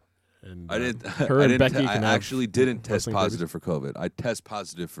and I didn't. Her I and didn't. Becky I can actually didn't test wrestling positive for COVID. I test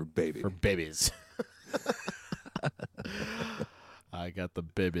positive for baby. For babies. I got the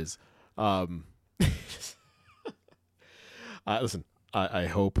babies. Listen, I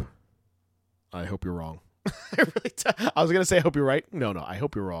hope you're wrong. I was gonna say I hope you're right. No, I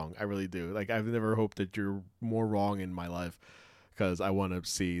hope you're wrong. I really do. Like, I've never hoped that you're more wrong in my life, because I want to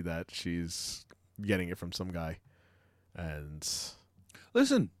see that she's getting it from some guy. And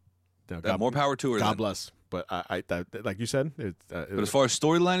listen, more power to her. God bless. But I like you said, but as far as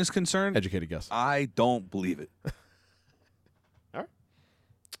storyline is concerned, educated guess. I don't believe it. All right,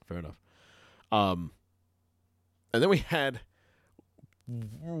 fair enough. And then we had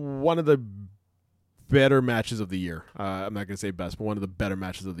one of the better matches of the year. I'm not going to say best, but one of the better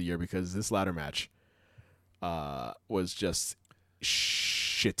matches of the year, because this ladder match was just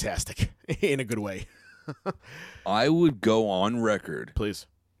shitastic in a good way. I would go on record. Please.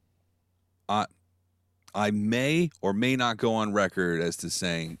 I may or may not go on record as to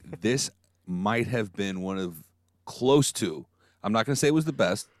saying this might have been one of close to, I'm not going to say it was the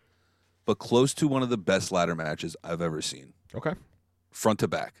best, but close to one of the best ladder matches I've ever seen. Okay. Front to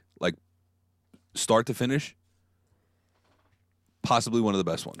back. Like, start to finish, possibly one of the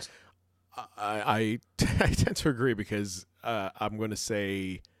best ones. I tend to agree, because I'm going to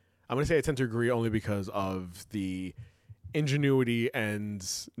say I tend to agree only because of the ingenuity and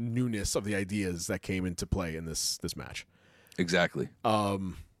newness of the ideas that came into play in this match. Exactly.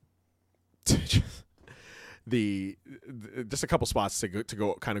 Just a couple spots to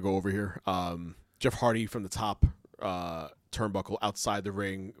go over here. Jeff Hardy from the top turnbuckle outside the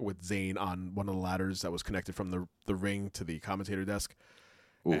ring with Zayn on one of the ladders that was connected from the ring to the commentator desk.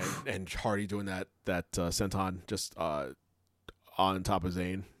 And Hardy doing that senton just on top of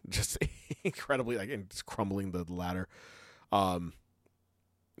Zayn, just incredibly, like, and just crumbling the ladder. I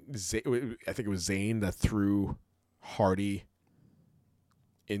think it was Zayn that threw Hardy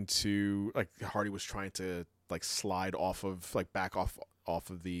into, like, Hardy was trying to, like, slide off of, like, back off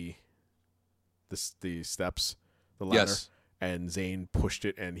of the steps, the ladder. Yes. And Zayn pushed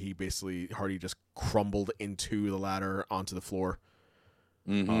it, and Hardy just crumbled into the ladder onto the floor.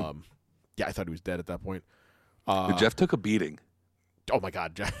 Mm-hmm. Yeah, I thought he was dead at that point. Jeff took a beating. Oh my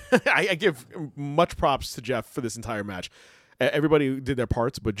God, Jeff! I give much props to Jeff for this entire match. Everybody did their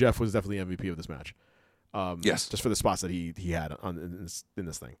parts, but Jeff was definitely MVP of this match. Yes, just for the spots that he had in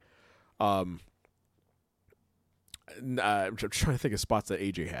this thing. I'm trying to think of spots that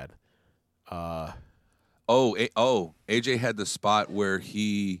AJ had. AJ had the spot where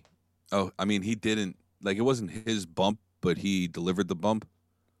he didn't, like, it wasn't his bump, but he delivered the bump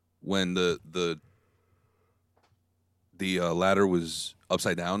when the ladder was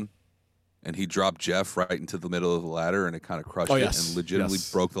upside down, and he dropped Jeff right into the middle of the ladder, and it kind of crushed it and legitimately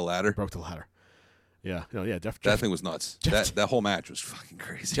broke the ladder. Broke the ladder. Yeah, no, yeah, Jeff. That thing was nuts. That whole match was fucking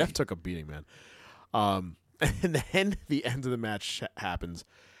crazy. Jeff took a beating, man. And then the end of the match happens,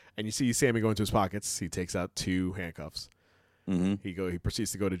 and you see Sammy go into his pockets. He takes out 2 handcuffs, He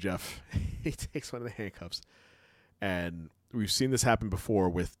proceeds to go to Jeff. He takes one of the handcuffs, and we've seen this happen before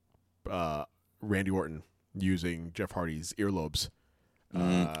with Randy Orton using Jeff Hardy's earlobes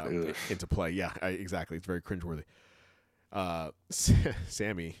into play. Yeah, exactly. It's very cringeworthy.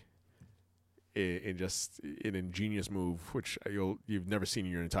 Sammy, in just an ingenious move, which you've never seen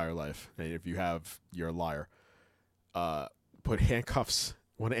in your entire life, and if you have, you're a liar. Put handcuffs,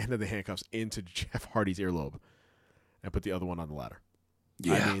 one end of the handcuffs, into Jeff Hardy's earlobe, and put the other one on the ladder.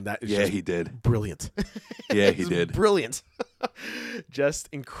 Yeah, I mean, that is he did. Brilliant. Yeah, he did. Brilliant. Just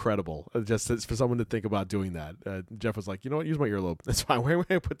incredible. Just for someone to think about doing that. Jeff was like, you know what? Use my earlobe. That's fine. Where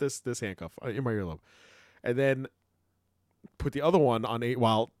do I put this handcuff in my earlobe? And then put the other one on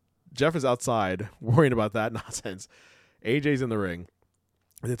while Jeff is outside worrying about that nonsense. AJ's in the ring.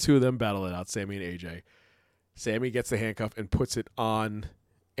 And the two of them battle it out, Sammy and AJ. Sammy gets the handcuff and puts it on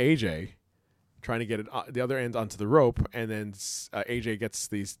AJ, trying to get it the other end onto the rope, and then AJ gets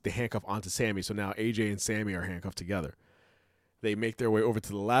the handcuff onto Sammy. So now AJ and Sammy are handcuffed together. They make their way over to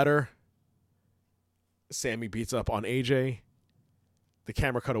the ladder. Sammy beats up on AJ. The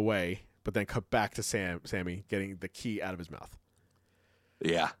camera cut away, but then cut back to Sammy getting the key out of his mouth.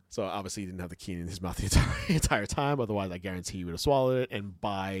 Yeah. So obviously he didn't have the key in his mouth the entire time. Otherwise, I guarantee he would have swallowed it, and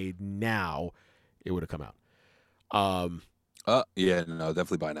by now it would have come out. Yeah, no,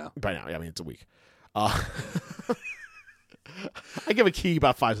 definitely by now. By now, I mean, it's a week. I give a key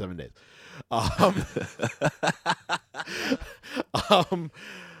about 5-7 days.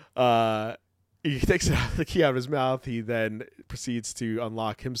 He takes the key out of his mouth. He then proceeds to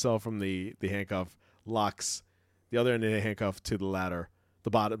unlock himself from the handcuff, locks the other end of the handcuff to the ladder,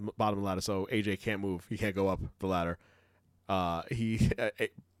 the bottom of the ladder, so AJ can't move. He can't go up the ladder. While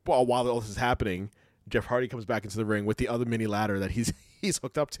all this is happening, Jeff Hardy comes back into the ring with the other mini ladder that he's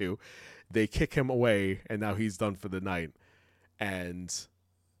hooked up to. They kick him away, and now he's done for the night. And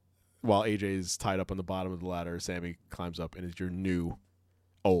while AJ is tied up on the bottom of the ladder, Sammy climbs up and is your new,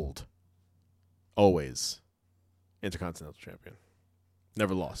 old, always Intercontinental Champion.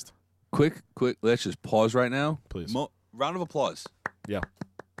 Never lost. Quick, let's just pause right now. Please. Round of applause. Yeah.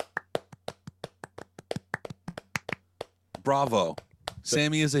 Bravo.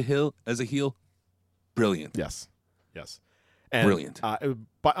 Sammy as a heel. Brilliant. Yes. And, Brilliant.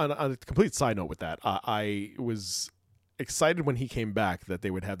 But on a complete side note with that, I was excited when he came back that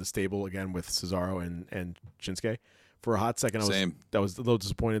they would have the stable again with Cesaro and Shinsuke. For a hot second, I was a little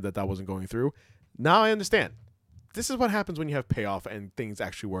disappointed that wasn't going through. Now I understand. This is what happens when you have payoff and things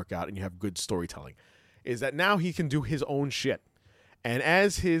actually work out and you have good storytelling. Is that now he can do his own shit. And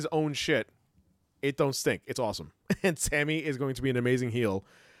as his own shit, it don't stink. It's awesome. And Sammy is going to be an amazing heel,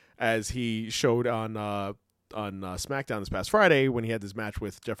 as he showed on SmackDown this past Friday when he had this match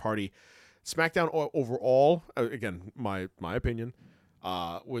with Jeff Hardy. SmackDown overall, again, my opinion,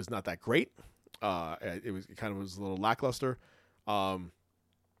 was not that great. It kind of was a little lackluster.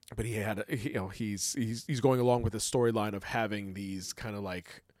 But he had, he's going along with the storyline of having these kind of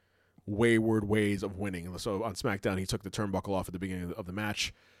like wayward ways of winning. So on SmackDown, he took the turnbuckle off at the beginning of the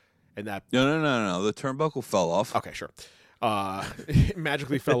match, and that no, the turnbuckle fell off. Okay, sure. It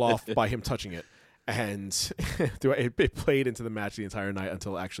magically fell off by him touching it, and it played into the match the entire night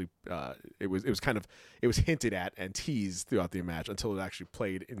until actually it was hinted at and teased throughout the match until it actually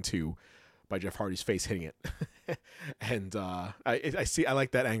played into by Jeff Hardy's face hitting it. And I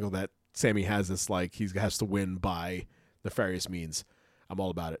like that angle that Sammy has this, like, he has to win by nefarious means. I'm all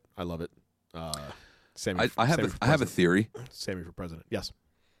about it. I love it. Sammy. I have a theory. Sammy for president. Yes.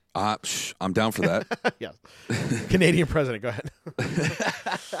 I'm down for that. Yes. Canadian president. Go ahead.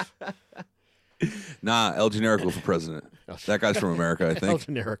 Nah, El Generico for president. That guy's from America, I think. El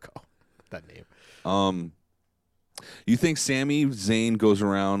Generico. That name. You think Sami Zayn goes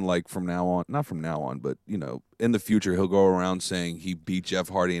around, like, from now on, not from now on, but, in the future, he'll go around saying he beat Jeff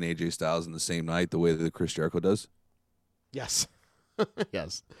Hardy and AJ Styles in the same night the way that Chris Jericho does? Yes.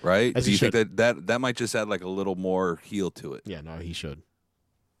 Yes. Right? As Do you should. think that might just add, like, a little more heel to it? Yeah, no, he should.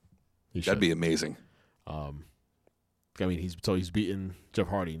 That'd be amazing. I mean, he's beaten Jeff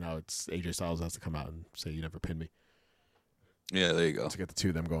Hardy. Now it's AJ Styles has to come out and say, "You never pinned me." Yeah, there you go. To get the two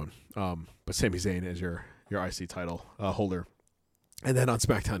of them going. But Sami Zayn is your IC title holder, and then on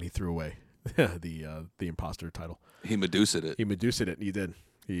SmackDown he threw away the imposter title. He Medusa'd it. He Medusa'd it. He did.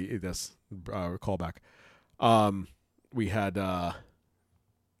 That's callback. We had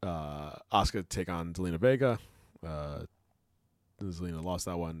Asuka take on Zelina Vega. Zelina lost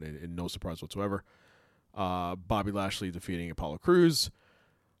that one, and no surprise whatsoever. Bobby Lashley defeating Apollo Crews.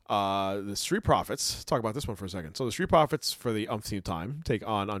 The Street Profits, talk about this one for a second. So the Street Profits, for the umpteenth time, take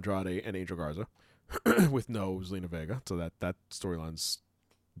on Andrade and Angel Garza. with no Zelina Vega, so that storyline's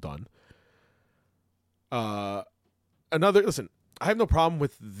done. Listen, I have no problem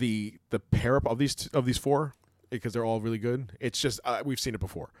with the pair up of these four because they're all really good. It's just we've seen it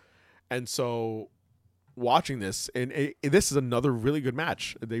before, and so watching this, and this is another really good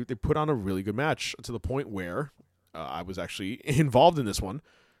match. They put on a really good match to the point where I was actually involved in this one.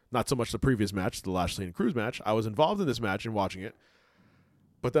 Not so much the previous match, the Lashley and Cruz match. I was involved in this match and watching it,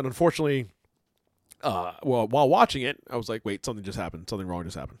 but then unfortunately, while watching it, I was like, "Wait, something just happened. Something wrong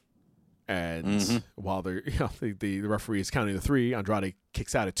just happened." And while the referee is counting to 3, Andrade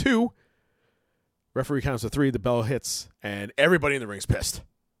kicks out at 2. Referee counts to 3, the bell hits, and everybody in the ring's pissed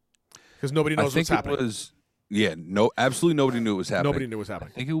because nobody knows what's happening. Absolutely nobody knew it was happening. Nobody knew what was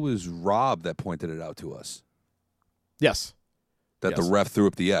happening. I think it was Rob that pointed it out to us. Yes. That the ref threw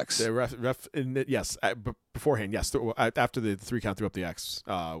up the X. The ref yes. Beforehand, yes. After the 3 count threw up the X,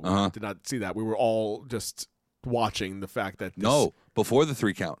 we did not see that. We were all just watching the fact that before the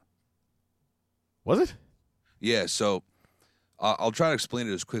 3 count. Was it? Yeah, so I'll try to explain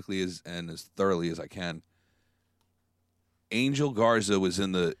it as quickly and as thoroughly as I can. Angel Garza was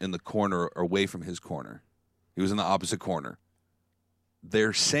in the corner away from his corner. He was in the opposite corner.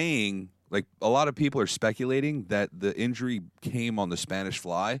 They're saying, like, a lot of people are speculating that the injury came on the Spanish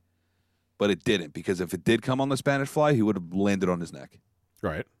Fly, but it didn't, because if it did come on the Spanish Fly, he would have landed on his neck.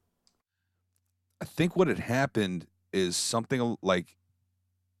 Right. I think what had happened is something like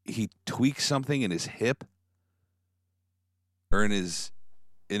he tweaked something in his hip or in his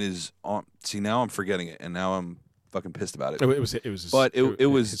arm. See, now I'm forgetting it, and now I'm fucking pissed about it. It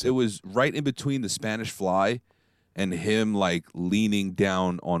was right in between the Spanish Fly and him, like, leaning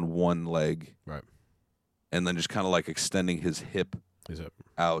down on one leg, right, and then just kind of like extending his hip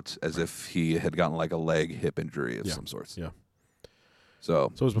out as if he had gotten like a leg hip injury of some sorts. Yeah.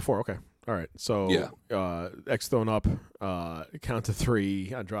 So it was before. Okay. All right. So X thrown up, count to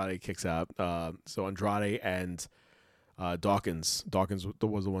 3. Andrade kicks out. So Andrade and Dawkins. Dawkins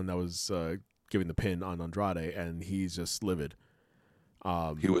was the one that was giving the pin on Andrade, and he's just livid.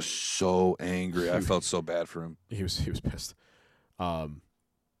 He was so angry. I felt so bad for him. He was pissed. But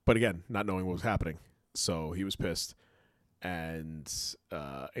again, not knowing what was happening, so he was pissed. And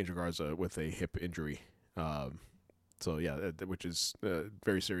Angel Garza with a hip injury. So yeah, which is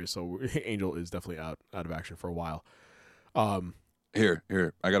very serious. So Angel is definitely out of action for a while. Here,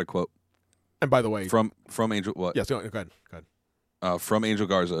 I got a quote. And by the way, from Angel, what? Yes, go ahead. From Angel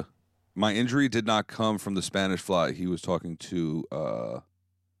Garza, my injury did not come from the Spanish Fly. He was talking to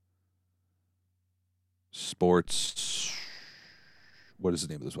Sports. What is the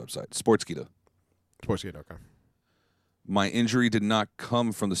name of this website? Sportskeeda. Sportskeeda. Okay. My injury did not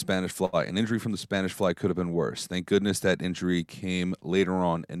come from the Spanish Fly. An injury from the Spanish Fly could have been worse. Thank goodness that injury came later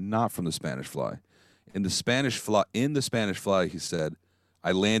on and not from the Spanish Fly. In the Spanish Fly, he said,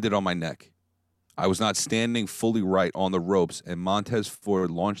 I landed on my neck. I was not standing fully right on the ropes, and Montez Ford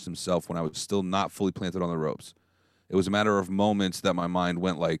launched himself when I was still not fully planted on the ropes. It was a matter of moments that my mind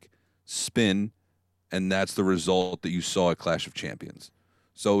went like spin, and that's the result that you saw at Clash of Champions.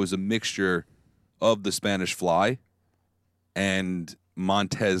 So it was a mixture of the Spanish Fly and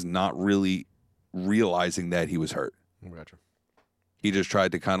Montez not really realizing that he was hurt. Gotcha. He just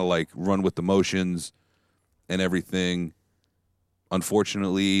tried to kind of like run with the motions and everything.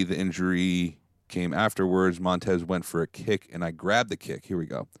 Unfortunately, the injury came afterwards. Montez went for a kick, and I grabbed the kick. Here we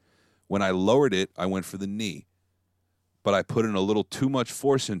go. When I lowered it, I went for the knee, but I put in a little too much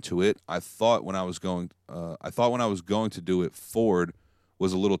force into it. I thought when I was going to do it forward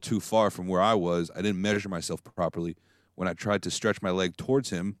was a little too far from where I was. I didn't measure myself properly. When I tried to stretch my leg towards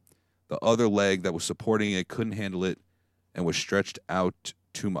him, the other leg that was supporting it couldn't handle it and was stretched out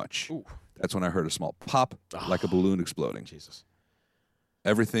too much. Ooh. That's when I heard a small pop, like a balloon exploding. Jesus.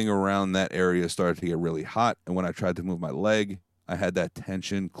 Everything around that area started to get really hot, and when I tried to move my leg, I had that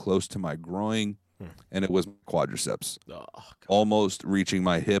tension close to my groin, and it was my quadriceps. Almost reaching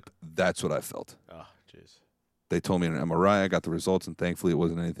my hip. That's what I felt. Oh, jeez. They told me in an MRI. I got the results, and thankfully it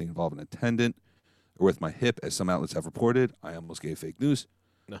wasn't anything involving a tendon or with my hip, as some outlets have reported. I almost gave fake news.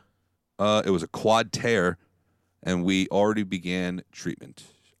 No. It was a quad tear, and we already began treatment.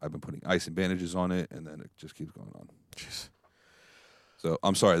 I've been putting ice and bandages on it, and then it just keeps going on. Jeez. So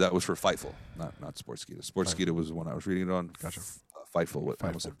I'm sorry, that was for Fightful, not Sportskeeda. Sportskeeda was the one I was reading it on. Gotcha. Fightful. I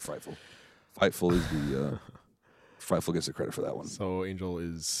almost said Frightful. Fightful is the Frightful gets the credit for that one. So Angel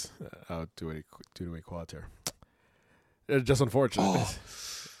is out due to a quad tear. It's just unfortunate. Oh,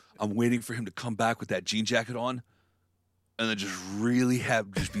 I'm waiting for him to come back with that jean jacket on, and then just really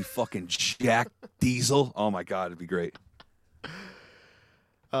be fucking Jack Diesel. Oh my God, it'd be great.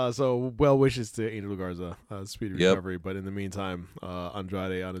 So well wishes to Angel Garza, speedy Yep. recovery. But in the meantime,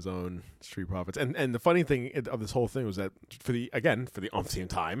 Andrade on his own, Street Profits. And the funny thing of this whole thing was that for the umpteenth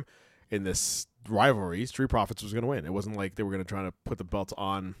time in this rivalry, Street Profits was going to win. It wasn't like they were going to try to put the belt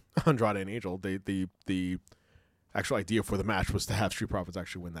on Andrade and Angel. The actual idea for the match was to have Street Profits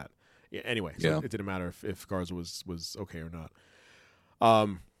actually win that. Yeah, anyway, so it didn't matter if Garza was okay or not.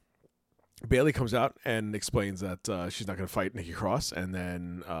 Bayley comes out and explains that she's not going to fight Nikki Cross, and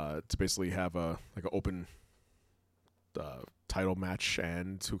then to basically have an open title match,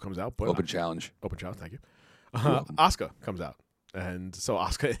 and who comes out? But Open challenge. Open challenge. Thank you. Asuka comes out, and so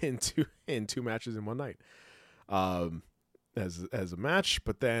Asuka in two matches in one night, as a match.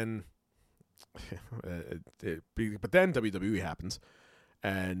 But then, WWE happens,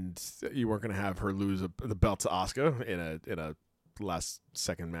 and you weren't going to have her lose the belt to Asuka in a last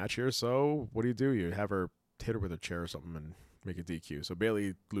second match here. So what do? You have her hit her with a chair or something and make a DQ. So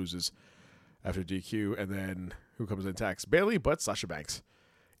Bayley loses after DQ, and then who comes in and attacks Bayley but Sasha Banks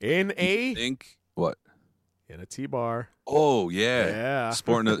in a T-bar. Oh yeah, Yeah.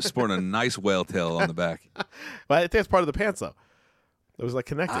 sporting a nice whale tail on the back. But I think it's part of the pants though. It was like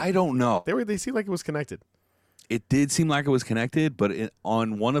connected. I don't know. They seemed like it was connected. It did seem like it was connected, but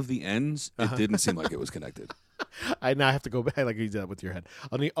on one of the ends, it didn't seem like it was connected. I now have to go back like you did that with your head.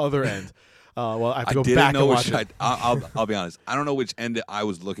 On the other end, I have to go didn't back know and which. watch it. I'll be honest. I don't know which end I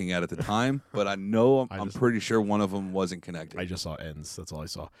was looking at the time, but I know I'm pretty sure one of them wasn't connected. I just saw ends. That's all I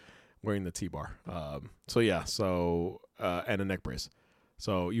saw. Wearing the T-bar. And a neck brace.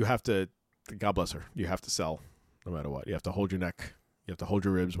 So you have to, God bless her, you have to sell no matter what. You have to hold your neck. You have to hold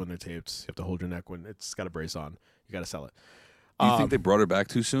your ribs when they're taped. You have to hold your neck when it's got a brace on. You got to sell it. Do you think they brought her back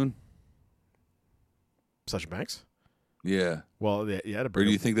too soon? Sasha Banks? Yeah. Well, you had to Or bring do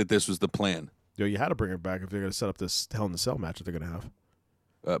her, you think that this was the plan? you had to bring her back if they're going to set up this Hell in the Cell match that they're going to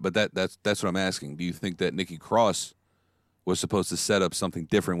have. But that's what I'm asking. Do you think that Nikki Cross was supposed to set up something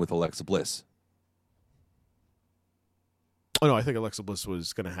different with Alexa Bliss? Oh, no, I think Alexa Bliss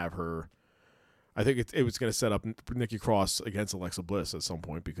was going to have her. I think it was going to set up Nikki Cross against Alexa Bliss at some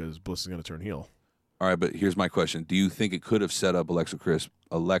point because Bliss is going to turn heel. All right, but here's my question. Do you think it could have set up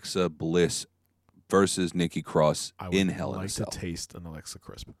Alexa Bliss versus Nikki Cross in Hell in a Cell? I would like to taste an Alexa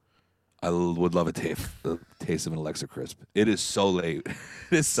Crisp. I would love a taste of an Alexa Crisp. It is so late.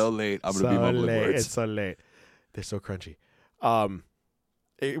 It is so late. I'm going to be mumbling words. It's so late. They're so crunchy.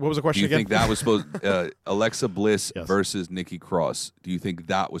 What was the Do question you again? think that was supposed Alexa Bliss Yes. versus Nikki Cross? Do you think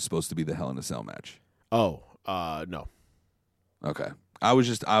that was supposed to be the Hell in a Cell match? Oh, no. Okay. I was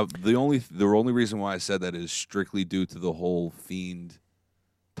just the only reason why I said that is strictly due to the whole Fiend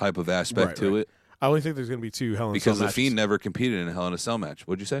type of aspect to it. I only think there's going to be two Hell in a Cell Because the matches. Fiend never competed in a Hell in a Cell match.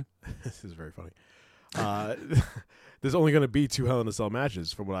 What'd you say? This is very funny. There's only going to be two Hell in a Cell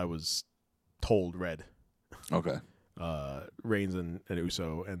matches from what I was read. Okay. Reigns and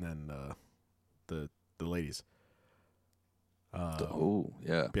Uso, and then the ladies.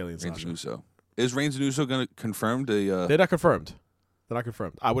 Yeah. Bayley and Reigns Sasha. and Uso. Is Reigns and Uso going to confirm the? They're not confirmed.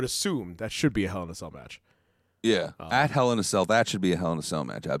 I would assume that should be a Hell in a Cell match. Yeah. At Hell in a Cell, that should be a Hell in a Cell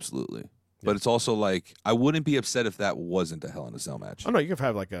match. Absolutely. But it's also like I wouldn't be upset if that wasn't a Hell in a Cell match. Oh no, you could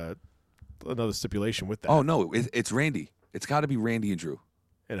have like another stipulation with that. Oh no, it's Randy. It's got to be Randy and Drew.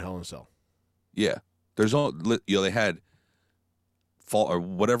 In a Hell in a Cell. Yeah. There's all they had fall or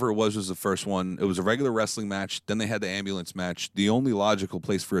whatever it was the first one. It was a regular wrestling match. Then they had the ambulance match. The only logical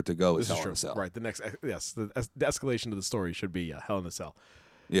place for it to go is Hell in a Cell. Right. The next, the escalation of the story should be Hell in a Cell.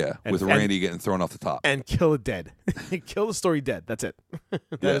 Yeah, And- with Randy getting thrown off the top. And kill it dead. Kill the story dead. That's it.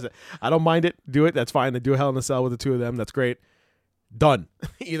 That is it. I don't mind it. Do it. That's fine. They do a Hell in a Cell with the two of them. That's great. Done.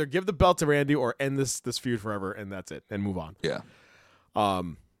 Either give the belt to Randy or end this feud forever, and that's it. And move on. Yeah.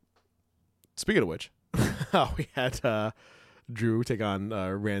 Speaking of which, we had Drew take on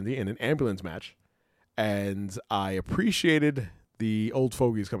Randy in an ambulance match, and I appreciated the old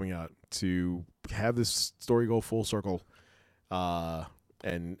fogies coming out to have this story go full circle,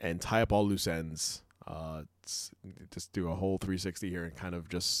 and tie up all loose ends. Just do a whole 360 here, and kind of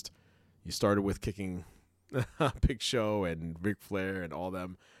just you started with kicking Big Show and Ric Flair and all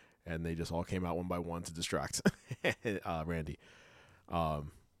them, and they just all came out one by one to distract Randy.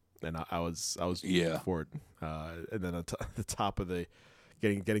 And I was for it. And then at the top of the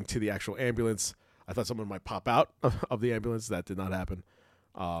getting to the actual ambulance, I thought someone might pop out of the ambulance. That did not happen.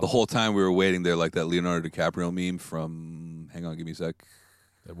 The whole time we were waiting there, like that Leonardo DiCaprio meme from. Hang on, give me a sec.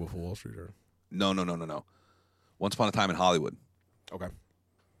 That Wolf of Wall Street, or No. Once Upon a Time in Hollywood, okay,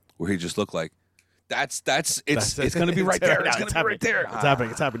 where he just looked like. It's going to be right there. It's going to be right there.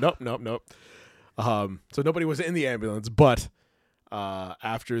 It's happening. Nope. So nobody was in the ambulance, but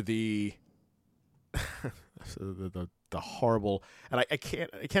after the the horrible, and I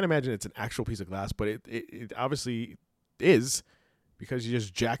can't imagine it's an actual piece of glass, but it obviously is, because you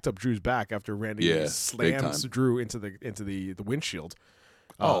just jacked up Drew's back after Randy slams Drew into the windshield.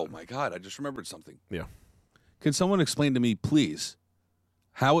 Oh my God! I just remembered something. Yeah. Can someone explain to me, please,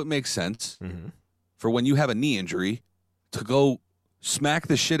 how it makes sense for when you have a knee injury to go smack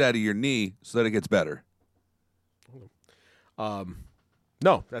the shit out of your knee so that it gets better?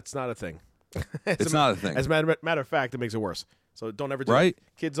 No, that's not a thing. It's not a thing. As a matter of fact, it makes it worse. So don't ever do right?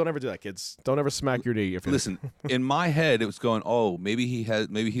 that. Kids, don't ever do that. Kids, don't ever smack your knee. Listen, in my head, it was going, oh, maybe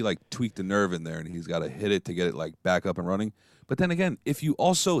he like tweaked a nerve in there and he's got to hit it to get it like back up and running. But then again, if you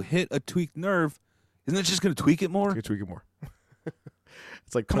also hit a tweaked nerve, isn't it just going to tweak it more? You tweak it more.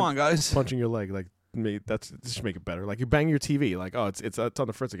 It's like come on, guys, punching your leg. Like this should make it better. Like you bang your TV. Like it's on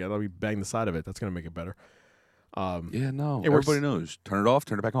the fritz again. Let me bang the side of it. That's going to make it better. Everybody knows. Turn it off.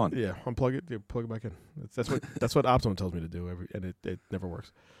 Turn it back on. Yeah, unplug it. Yeah, plug it back in. That's what Optimum tells me to do. And it never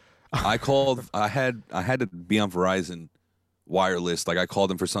works. I called. I had to be on Verizon wireless. Like I called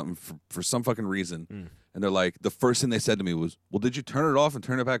them for something for some fucking reason, and they're like, the first thing they said to me was, "Well, did you turn it off and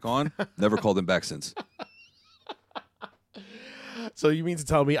turn it back on?" Never called them back since. So you mean to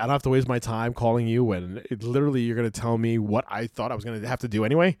tell me I don't have to waste my time calling you when literally you're going to tell me what I thought I was going to have to do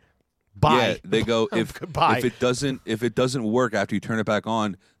anyway? Bye. Yeah, they go if it doesn't work after you turn it back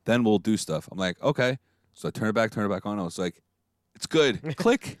on, then we'll do stuff. I'm like, okay. So I turn it back on. I was like, it's good.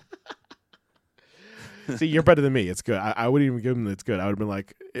 Click. See, you're better than me. It's good. I wouldn't even give them it's good. I would have been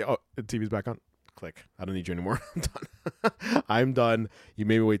like, oh, the TV's back on. Click. I don't need you anymore. I'm done. I'm done. You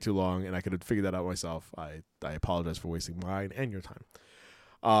made me wait too long, and I could have figured that out myself. I apologize for wasting mine and your time.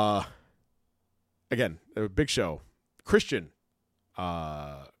 Again, a big show. Christian.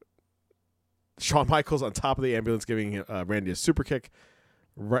 Shawn Michaels on top of the ambulance giving Randy a super kick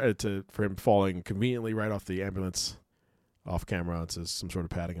for him falling conveniently right off the ambulance off camera. It's some sort of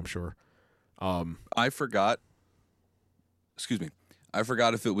padding, I'm sure. I forgot. Excuse me. I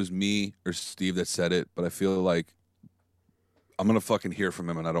forgot if it was me or Steve that said it, but I feel like I'm going to fucking hear from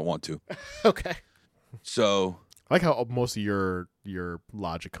him and I don't want to. Okay. So I like how most of your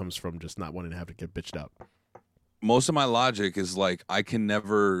logic comes from just not wanting to have to get bitched out. Most of my logic is like I can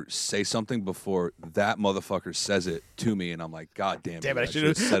never say something before that motherfucker says it to me, and I'm like, God damn it! I should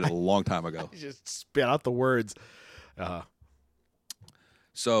have said it a long time ago. Just spit out the words.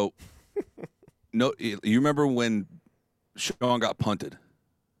 So, no, you remember when Shawn got punted?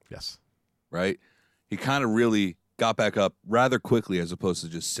 Yes. Right. He kind of really got back up rather quickly, as opposed to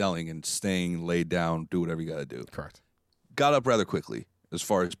just selling and staying laid down, do whatever you got to do. Correct. Got up rather quickly as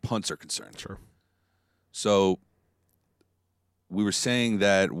far as punts are concerned. Sure. So we were saying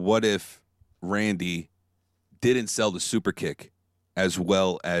that what if Randy didn't sell the super kick as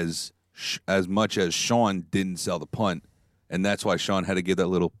well as much as Shawn didn't sell the punt, and that's why Shawn had to give that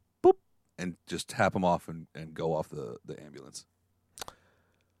little boop and just tap him off and go off the ambulance.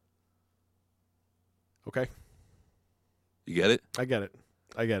 Okay. You get it? I get it.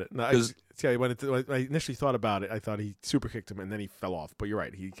 No, when I initially thought about it, I thought he super kicked him and then he fell off. But you're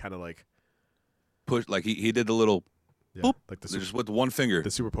right. He kind of like pushed, like he did the little boop, like just with one finger.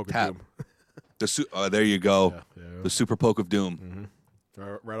 The super poke of tap. doom. There you go. Yeah. The super poke of doom.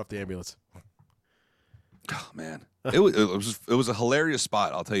 Mm-hmm. Right off the ambulance. Oh man, it was a hilarious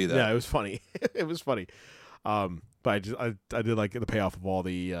spot. I'll tell you that. Yeah, it was funny. It was funny. But I did like the payoff of all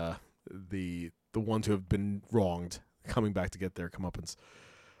the ones who have been wronged coming back to get their comeuppance.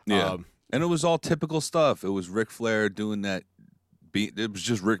 Yeah, and it was all typical stuff. It was Ric Flair doing that. It was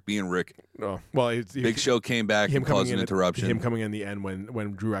just Rick being Rick. Oh well, Big Show came back and caused an interruption. Him coming in the end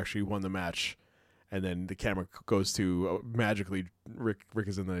when Drew actually won the match, and then the camera goes to magically Rick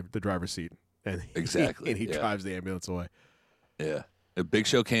is in the driver's seat, and he drives the ambulance away. Yeah, the Big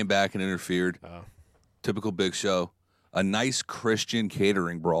Show came back and interfered. Typical Big Show. A nice Christian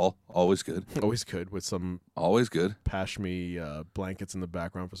catering brawl, always good. Always good with some always good Pashmi blankets in the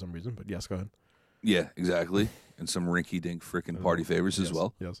background for some reason. But yes, go ahead. Yeah, exactly. And some rinky-dink freaking party favors as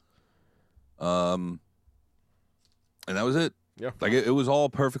well. Yes. And that was it. Yeah. Like it was all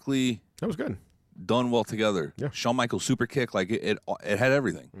perfectly. That was good. Done well together. Yeah. Shawn Michaels super kick, like it had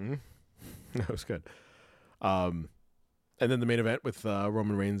everything. Mm-hmm. That was good. And then the main event with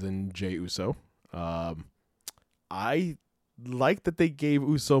Roman Reigns and Jey Uso. I like that they gave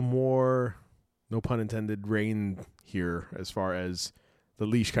Uso more, no pun intended, reign here as far as the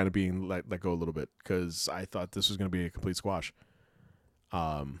leash kind of being let go a little bit, because I thought this was going to be a complete squash.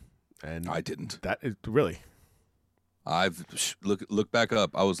 And I didn't. That is really. I've look back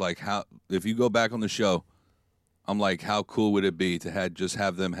up. I was like, how? If you go back on the show, I'm like, how cool would it be to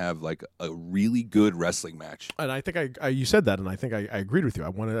have them have like a really good wrestling match? And I think you said that, and I think I agreed with you. I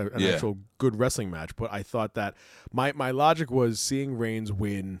wanted an actual good wrestling match, but I thought that my logic was seeing Reigns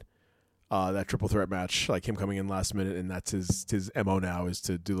win that triple threat match, like him coming in last minute, and that's his MO now, is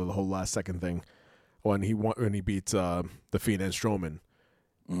to do the whole last second thing when he beat the Fiend and Strowman,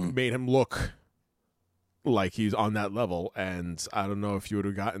 made him look like he's on that level. And I don't know if you would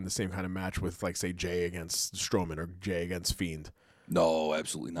have gotten the same kind of match with, like, say, Jay against Strowman or Jay against Fiend. No,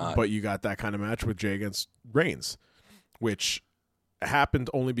 absolutely not. But you got that kind of match with Jay against Reigns, which happened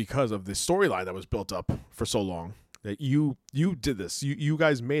only because of the storyline that was built up for so long. That you did this. You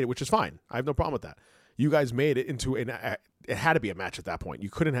guys made it, which is fine. I have no problem with that. You guys made it into it had to be a match at that point. You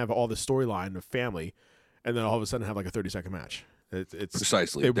couldn't have all the storyline of family and then all of a sudden have like a 30-second match. It's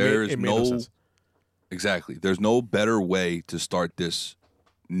precisely. It made no sense. Exactly. There's no better way to start this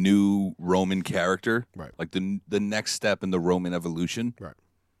new Roman character, right? Like the next step in the Roman evolution, right?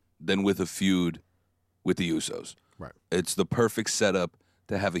 Than with a feud with the Usos, right? It's the perfect setup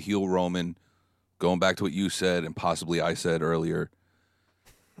to have a heel Roman. Going back to what you said and possibly I said earlier,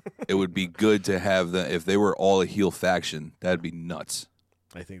 it would be good to have them if they were all a heel faction. That'd be nuts.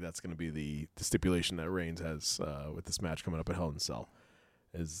 I think that's going to be the stipulation that Reigns has with this match coming up at Hell in a Cell.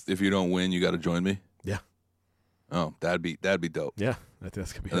 Is if you don't win, you got to join me. Yeah. Oh, that'd be dope. Yeah, I think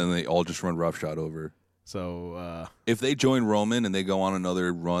that's gonna be. And then they all just run roughshod over. So if they join Roman and they go on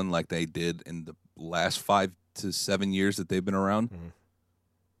another run like they did in the last 5 to 7 years that they've been around,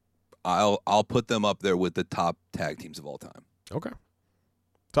 I'll put them up there with the top tag teams of all time. Okay.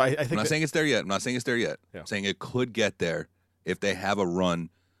 So I think I'm not saying it's there yet. Yeah. I'm saying it could get there if they have a run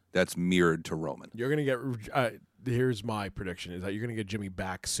that's mirrored to Roman. You're gonna get. Here's my prediction: is that you're gonna get Jimmy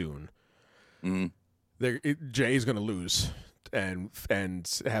back soon. Jay's gonna lose and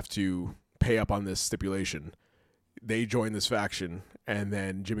have to pay up on this stipulation. They join this faction, and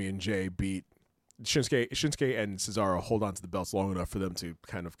then Jimmy and Jay beat Shinsuke and Cesaro. Hold on to the belts long enough for them to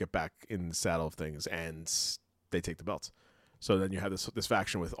kind of get back in the saddle of things, and they take the belts. So then you have this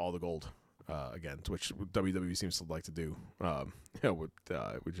faction with all the gold again, which WWE seems to like to do.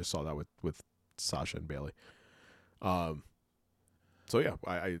 We just saw that with Sasha and Bayley. So yeah,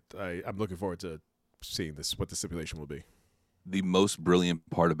 I'm looking forward to seeing what the stipulation will be. The most brilliant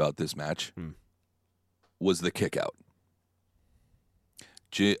part about this match was the kick out.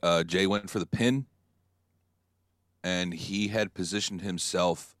 Jay went for the pin, and he had positioned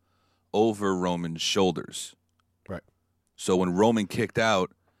himself over Roman's shoulders. Right. So when Roman kicked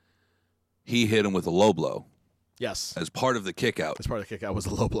out, he hit him with a low blow. Yes. As part of the kick out. As part of the kick out was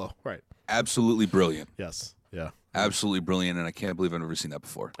a low blow. Right. Absolutely brilliant. Yes. Yeah. Absolutely brilliant, and I can't believe I've never seen that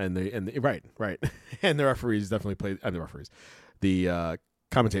before. And right, and the referees definitely played. And the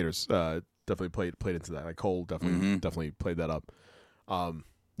commentators definitely played into that. Like Cole definitely played that up.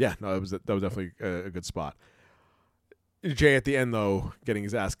 Yeah, no, that was definitely a good spot. Jay at the end though, getting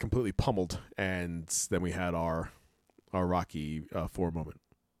his ass completely pummeled, and then we had our Rocky 4 moment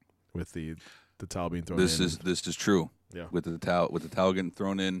with the towel being thrown. This in. is true. Yeah, with the towel getting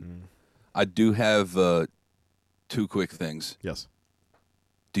thrown in. I do have 2 quick things. Yes.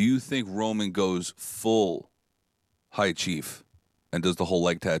 Do you think Roman goes full High Chief and does the whole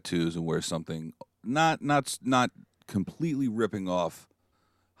leg tattoos and wears something not completely ripping off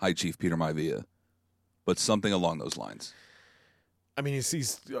High Chief Peter Maivia, but something along those lines? I mean,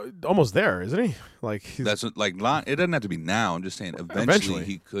 he's almost there, isn't he? Like that's like not. It doesn't have to be now. I'm just saying eventually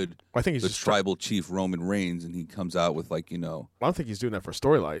he could. I think he's the just tribal chief Roman Reigns, and he comes out with I don't think he's doing that for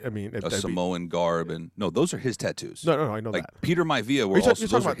storyline. I mean, a Samoan garb, and no, those are his tattoos. No, I know like that. Peter Maivia were also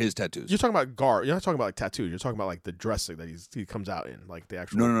those are his tattoos. You're talking about garb. You're not talking about like tattoos. You're talking about like the dressing that he comes out in, like the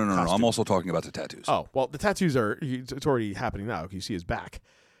actual. No. costume. I'm also talking about the tattoos. Oh well, the tattoos it's already happening now. You see his back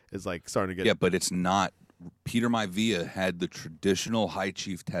is like starting to get. Yeah, but it's not. Peter Maivia had the traditional High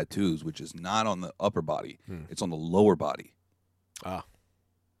Chief tattoos, which is not on the upper body. It's on the lower body. Ah.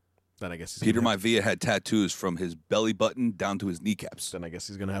 Then I guess Peter Maivia had tattoos from his belly button down to his kneecaps. Then I guess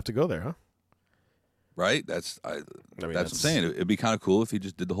he's going to have to go there, huh? Right? That's what I'm saying. It'd be kind of cool if he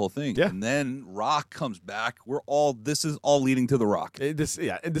just did the whole thing. Yeah. And then Rock comes back. This is all leading to The Rock. This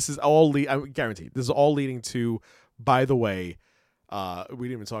is all I guarantee. This is all leading to, by the way, we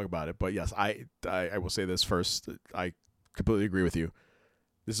didn't even talk about it, but yes, I will say this first. I completely agree with you.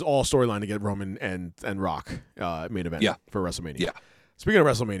 This is all storyline to get Roman and Rock main event for WrestleMania. Yeah. Speaking of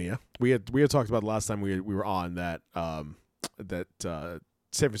WrestleMania, we had talked about the last time we were on that San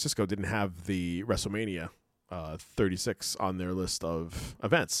Francisco didn't have the WrestleMania 36 on their list of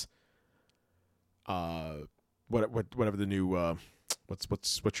events. Whatever the new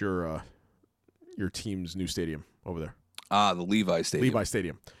what's your team's new stadium? over there. The Levi Stadium. Levi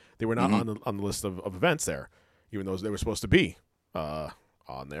Stadium. They were not on the list of events there, even though they were supposed to be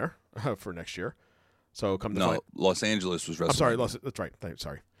on there for next year. So come to find, Los Angeles was wrestling. I'm sorry, that's right.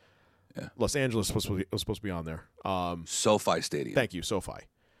 Sorry. Yeah. Los Angeles was supposed to be on there. SoFi Stadium. Thank you, SoFi.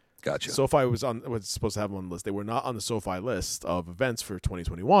 Gotcha. SoFi was supposed to have them on the list. They were not on the SoFi list of events for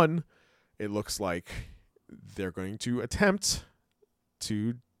 2021. It looks like they're going to attempt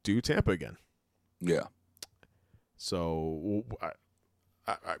to do Tampa again. Yeah. So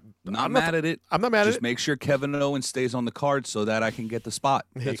I'm mad at it. I'm not mad at it. Just make sure Kevin Owens stays on the card so that I can get the spot.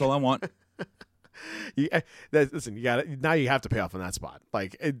 That's all I want. Listen, you got now. You have to pay off on that spot.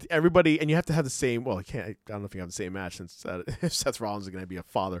 Like everybody, and you have to have the same. Well, I don't know if you have the same match since Seth Rollins is going to be a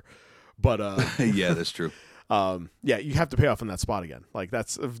father, but yeah, that's true. Yeah, you have to pay off on that spot again. Like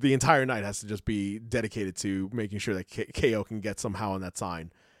that's the entire night has to just be dedicated to making sure that KO can get somehow on that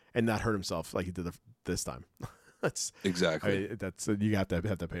sign and not hurt himself like he did this time. That's exactly. That's you have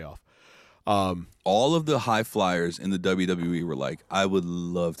to pay off. All of the high flyers in the WWE were like, I would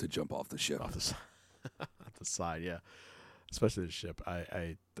love to jump off the ship. Off the side, yeah. Especially the ship.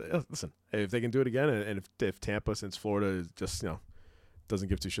 I listen, if they can do it again, and if Tampa, since Florida is just doesn't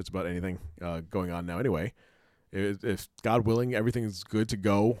give two shits about anything going on now anyway, if God willing everything is good to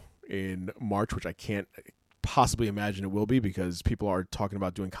go in March, which I can't possibly imagine it will be because people are talking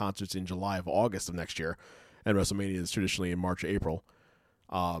about doing concerts in July of August of next year, and WrestleMania is traditionally in March or April.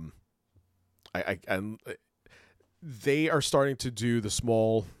 They are starting to do the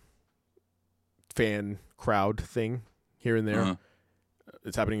small fan crowd thing here and there.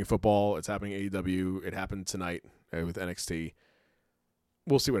 It's happening in football. It's happening in AEW. It happened tonight with NXT.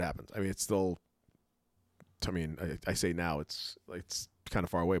 We'll see what happens. I mean, it's still. I mean, I say now it's kind of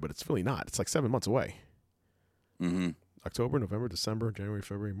far away, but it's really not. It's like 7 months away. Mm-hmm. October, November, December, January,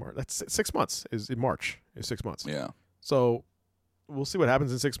 February, March. That's 6 months. Is in March? Is 6 months? Yeah. So we'll see what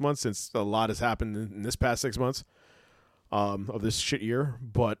happens in 6 months, since a lot has happened in this past 6 months of this shit year.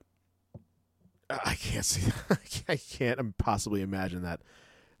 But I can't see. I can't possibly imagine that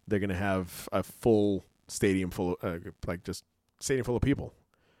they're going to have a full stadium full of stadium full of people.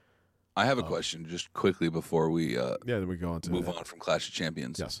 I have a question just quickly before we then we go on to move on from Clash of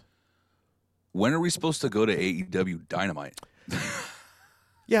Champions. Yes. When are we supposed to go to AEW Dynamite?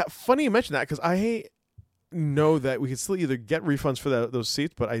 Yeah, funny you mention that because I know that we could still either get refunds for those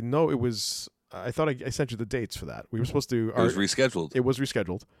seats, but I know it was. I thought I sent you the dates for that. We were supposed to. It was rescheduled. It was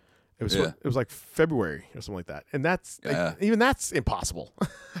rescheduled. It was. It was like February or something like that, and that's even that's impossible.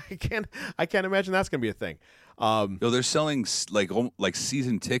 I can't imagine that's going to be a thing. No, they're selling like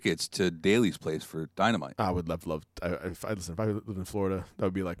season tickets to Daly's place for Dynamite. I would love. If I lived in Florida, that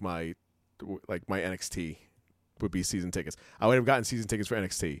would be like my NXT would be season tickets. I would have gotten season tickets for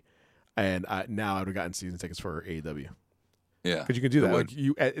NXT, and now I would have gotten season tickets for AEW. Yeah, because you can do that.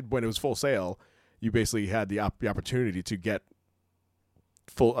 Like when it was Full Sail, you basically had the opportunity to get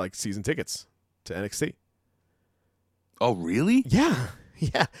full season tickets to NXT. Oh, really? Yeah.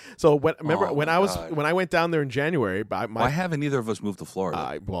 Yeah. So when I went down there in January, why haven't either of us moved to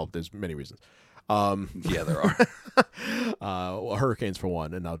Florida? Well, there's many reasons. Yeah, there are. Hurricanes for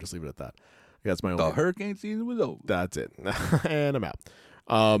one, and I'll just leave it at that. That's my only. The hurricane season was over. That's it, and I'm out.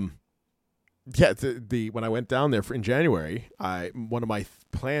 Yeah, when I went down there in January, one of my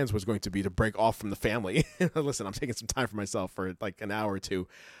plans was going to be to break off from the family. Listen, I'm taking some time for myself for like an hour or two,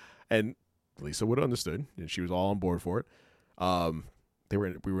 and Lisa would have understood, and she was all on board for it. We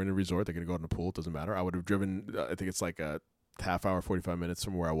were in a resort. They're going to go in the pool. It doesn't matter. I would have driven. I think it's like a half hour, 45 minutes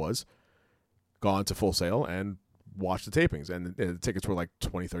from where I was. Gone to Full Sail and watched the tapings, and the tickets were like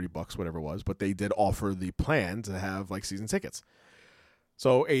 $20-$30, whatever it was. But they did offer the plan to have like season tickets.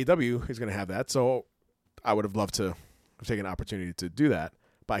 So AEW is going to have that. So I would have loved to have taken an opportunity to do that,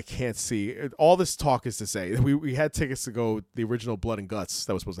 but I can't see. All this talk is to say we had tickets to go the original Blood and Guts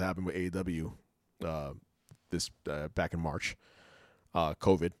that was supposed to happen with AEW back in March.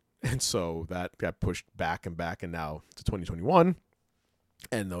 COVID, and so that got pushed back and now to 2021,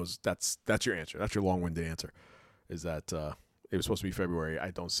 and that's your answer. That's your long-winded answer, is that it was supposed to be February.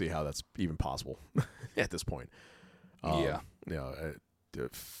 I don't see how that's even possible at this point.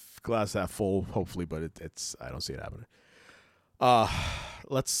 Glass half full, hopefully, but it's I don't see it happening. Now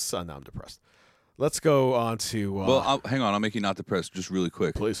I'm depressed. Let's go on to. Hang on. I'll make you not depressed, just really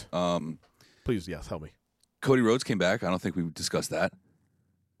quick, please. Please, yes, help me. Cody Rhodes came back. I don't think we discussed that.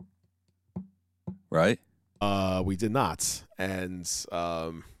 Right? We did not. And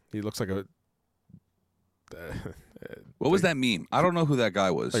he looks like a... what was that meme? I don't know who that guy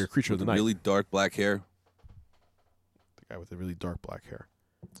was. Like a creature of the night. Really dark black hair. The guy with the really dark black hair.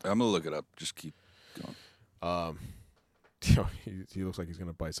 I'm going to look it up. Just keep He looks like he's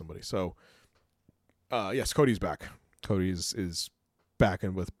gonna bite somebody. So, yes, Cody's back. Cody is back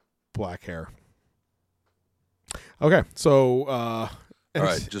and with black hair. Okay, so All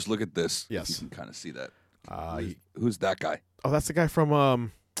right, just look at this. Yes. You can kind of see that. Who's that guy? Oh, that's the guy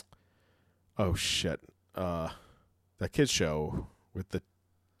from oh shit, that kids show with the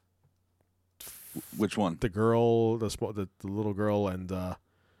Which one? the girl, the little girl, and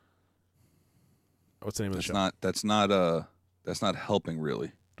what's the name of the show? That's not helping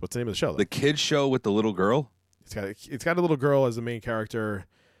really. What's the name of the show? Though? The kids show with the little girl. It's got a little girl as the main character.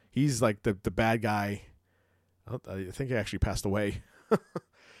 He's like the bad guy. I think he actually passed away.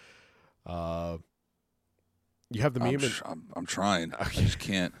 You have the meme. I'm trying. Okay. I just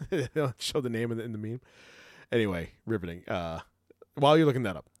can't. Show the name in the meme. Anyway, riveting. While you're looking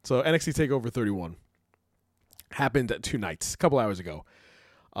that up, so NXT TakeOver 31 happened 2 nights, a couple hours ago,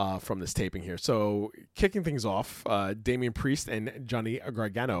 from this taping here. So kicking things off, Damian Priest and Johnny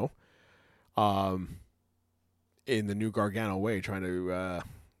Gargano, in the new Gargano way, trying to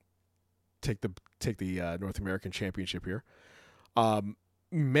take the North American Championship here.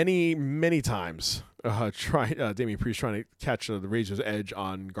 Many times, Damian Priest trying to catch the Razor's Edge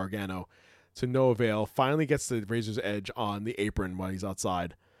on Gargano to no avail. Finally gets the Razor's Edge on the apron while he's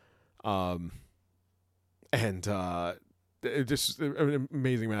outside. Just an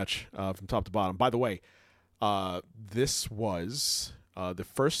amazing match from top to bottom. By the way, this was the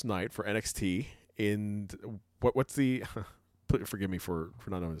first night for NXT in what's the forgive me for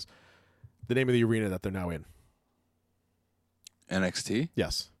not knowing this. The name of the arena that they're now in. NXT?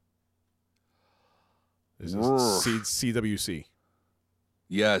 Yes. Is this CWC?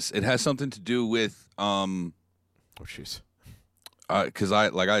 Yes, it has something to do with oh jeez. Because I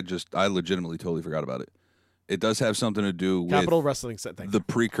legitimately totally forgot about it. It does have something to do with Capital Wrestling Center. The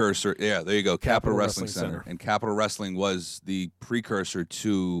precursor. Yeah, there you go. Capital Wrestling Center. Center. And Capital Wrestling was the precursor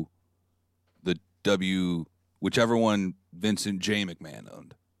to the whichever one Vincent J. McMahon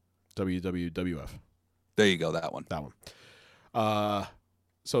owned. WWF. There you go, that one. That one.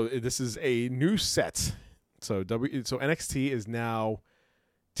 So this is a new set. So NXT is now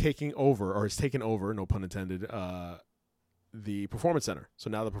taking over, or has taken over, no pun intended, the Performance Center. So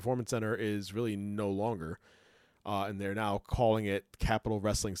now the Performance Center is really no longer, and they're now calling it Capital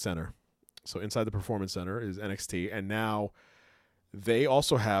Wrestling Center. So inside the Performance Center is NXT, and now they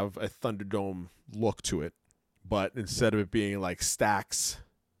also have a Thunderdome look to it, but instead of it being like stacks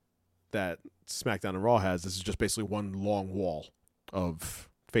that SmackDown and Raw has, this is just basically one long wall of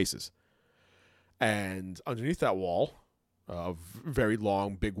faces. And underneath that wall, a very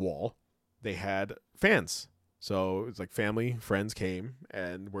long, big wall, they had fans. So it's like family, friends came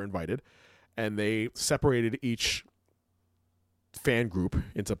and were invited, and they separated each fan group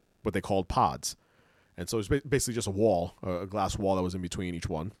into what they called pods. And so it's basically just a wall, a glass wall that was in between each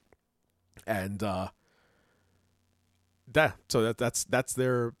one. And that's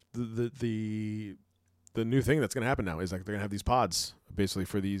their the new thing that's going to happen now is like they're going to have these pods basically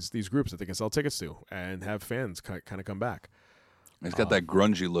for these groups that they can sell tickets to and have fans kind of come back. It's got that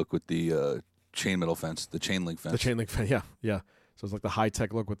grungy look with the chain metal fence, the chain link fence. The chain link fence, yeah. So it's like the high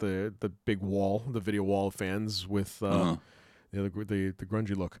tech look with the big wall, the video wall of fans with the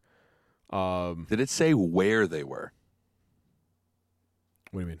grungy look. Did it say where they were?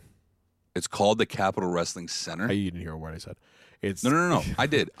 What do you mean? It's called the Capital Wrestling Center. You didn't hear what I said. It's No. I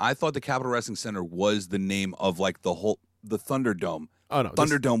did. I thought the Capital Wrestling Center was the name of like the Thunderdome. Oh no,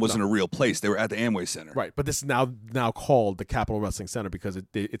 Thunderdome wasn't a real place. They were at the Amway Center. Right, but this is now called the Capital Wrestling Center because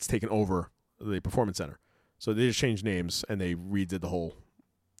it's taken over the Performance Center. So they just changed names and they redid the whole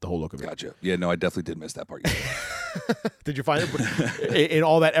look of it. Gotcha. Yeah, no, I definitely did miss that part. Did you find it in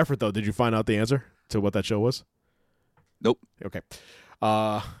all that effort though? Did you find out the answer to what that show was? Nope. Okay.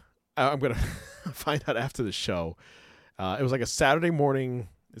 I'm gonna find out after the show. It was like a Saturday morning.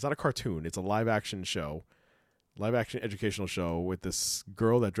 It's not a cartoon. It's a live action show, live action educational show with this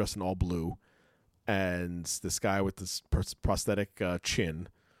girl that dressed in all blue, and this guy with this prosthetic chin.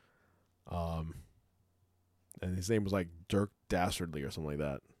 And his name was like Dirk Dastardly or something like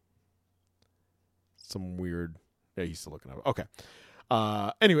that. Some weird. Yeah, he's still looking up. Okay.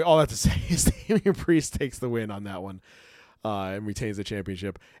 Anyway, all that to say is Damian Priest takes the win on that one. And retains the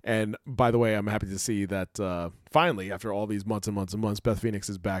championship. And by the way, I'm happy to see that finally, after all these months and months and months, Beth Phoenix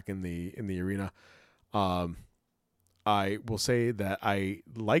is back in the arena. I will say that I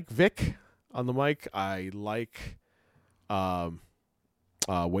like Vic on the mic. I like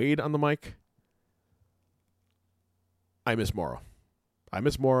Wade on the mic. I miss Morrow.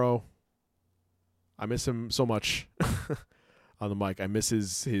 I miss him so much. on the mic. I miss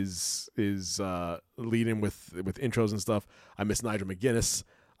his lead in with intros and stuff. I miss Nigel McGuinness.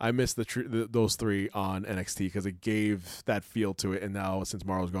 I miss those three on NXT because it gave that feel to it. And now since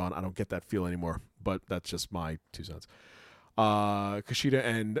Morrow's gone, I don't get that feel anymore. But that's just my 2 cents. Kushida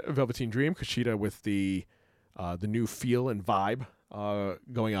and Velveteen Dream. Kushida with the new feel and vibe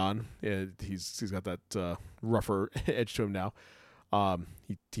going on. He's got that rougher edge to him now.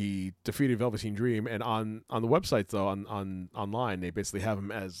 He defeated Velveteen Dream, and on the website though, online they basically have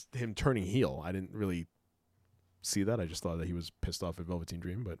him as him turning heel. I didn't really see that. I just thought that he was pissed off at Velveteen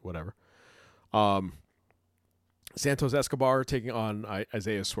Dream, but whatever. Santos Escobar taking on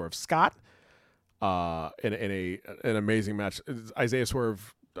Isaiah Swerve Scott in an amazing match. Isaiah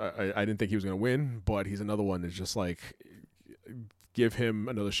Swerve, I didn't think he was going to win, but he's another one that's just like, give him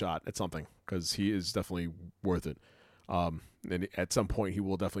another shot at something because he is definitely worth it. And at some point he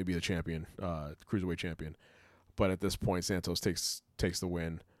will definitely be the champion, cruiserweight champion. But at this point, Santos takes the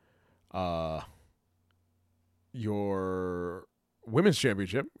win. Your women's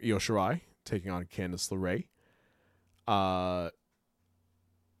championship, Io Shirai taking on Candice LeRae. Are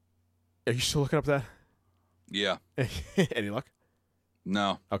you still looking up that? Yeah. Any luck?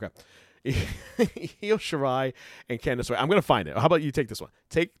 No. Okay. Io Shirai and Candice LeRae. I'm going to find it. How about you take this one?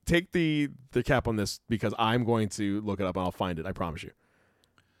 Take the cap on this because I'm going to look it up and I'll find it. I promise you.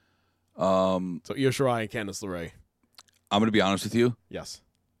 So Io Shirai and Candice LeRae. I'm going to be honest with you. Yes.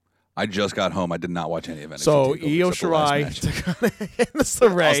 I just got home. I did not watch any of NXT. So TakeOver Io except the last Shirai match. took on Candice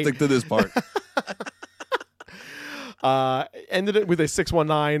LeRae. I'll stick to this part. Ended it with a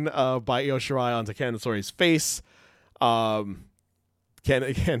 619 by Io Shirai onto Candice LeRae's face. Candice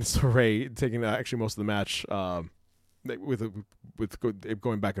LeRae taking actually most of the match with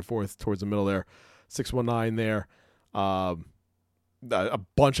going back and forth towards the middle there. 619 there. A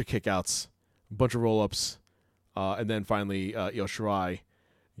bunch of kickouts, a bunch of roll-ups, and then finally Io Shirai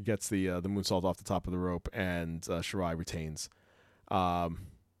gets the moonsault off the top of the rope, and Shirai retains. And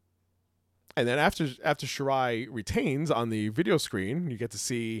then after Shirai retains on the video screen, you get to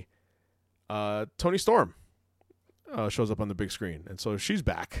see Toni Storm shows up on the big screen. And so she's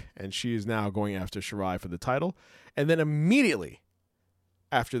back, and she is now going after Shirai for the title. And then immediately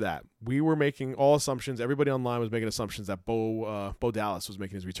after that, we were making all assumptions. Everybody online was making assumptions that Bo Dallas was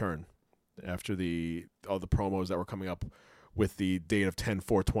making his return after all the promos that were coming up with the date of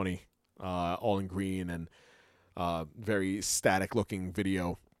 10/4/20, all in green and very static-looking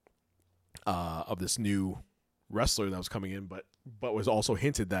video of this new wrestler that was coming in, but was also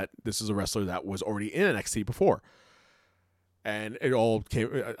hinted that this is a wrestler that was already in NXT before. And it all came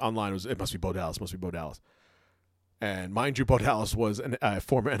online. It must be Bo Dallas. Must be Bo Dallas. And mind you, Bo Dallas was a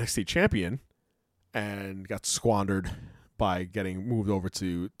former NXT champion and got squandered by getting moved over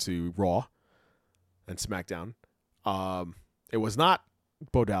to Raw and SmackDown. It was not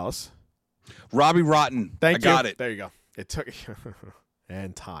Bo Dallas. Robbie Rotten. Thank you. Got it. There you go. It took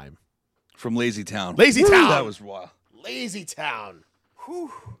and time. From Lazy Town. Lazy Town. That was wild. Lazy Town.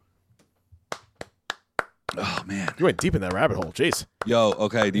 Whew. Oh, man. You went deep in that rabbit hole. Jeez. Yo,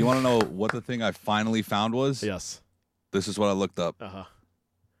 okay. Do you want to know what the thing I finally found was? Yes. This is what I looked up. Uh-huh.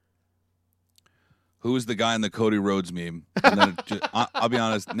 Who was the guy in the Cody Rhodes meme? And then I'll be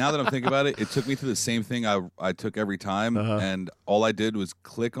honest. Now that I'm thinking about it, it took me to the same thing I took every time, and all I did was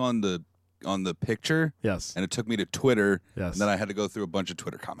click on the picture. Yes. And it took me to Twitter. Yes. And then I had to go through a bunch of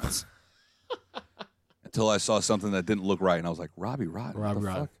Twitter comments until I saw something that didn't look right, and I was like, Robbie Rotten. Robbie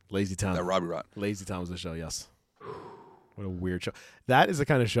Rotten. Lazy Town. That Robbie Rotten. Lazy Town was the show. Yes. What a weird show. That is the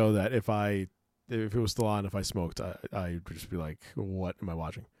kind of show that if it was still on, if I smoked, I would just be like, what am I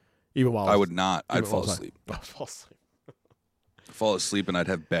watching? Even while I would not. I'd fall asleep. I'd fall asleep. Fall asleep, and I'd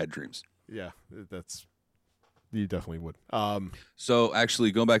have bad dreams. Yeah, you definitely would. So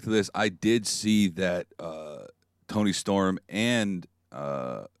actually, going back to this, I did see that Toni Storm and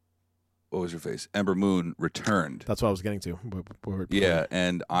what was her face, Ember Moon, returned. That's what I was getting to. Yeah,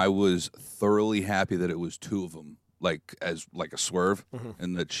 and I was thoroughly happy that it was two of them, like a swerve,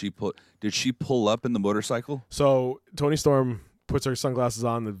 and that did she pull up in the motorcycle? So Toni Storm puts her sunglasses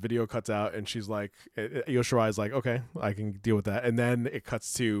on, the video cuts out, and she's like, Io Shirai is like, okay, I can deal with that. And then it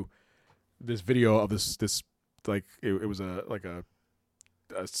cuts to this video of this like it was a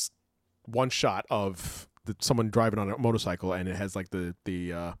one shot of someone driving on a motorcycle, and it has like the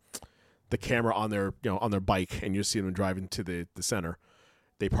camera on their on their bike, and you see them driving to the center.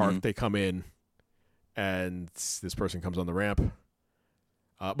 They park, they come in, and this person comes on the ramp.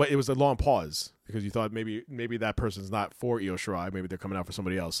 But it was a long pause because you thought maybe that person's not for Io Shirai. Maybe they're coming out for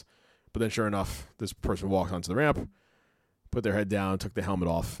somebody else. But then sure enough, this person walked onto the ramp, put their head down, took the helmet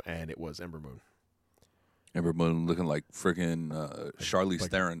off, and it was Ember Moon. Ember Moon looking like freaking Charlize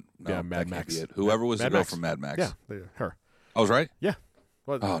Theron. No, yeah, Mad that can't Max. be it. Whoever was Mad the girl Max. from Mad Max. Yeah, her. I was right? Yeah.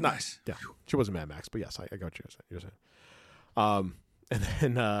 Well, Oh, nice. Yeah, she wasn't Mad Max, but yes, I got what you're saying. And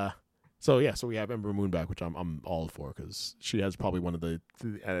then so we have Ember Moon back, which I'm all for because she has probably one of the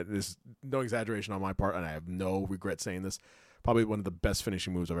this no exaggeration on my part, and I have no regret saying this, probably one of the best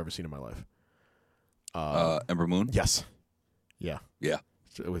finishing moves I've ever seen in my life. Ember Moon? Yes. Yeah. Yeah.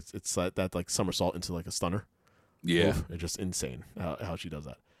 It's that like somersault into like a stunner. Yeah. Move. It's just insane how she does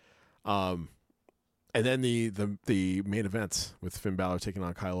that. And then the main event with Finn Balor taking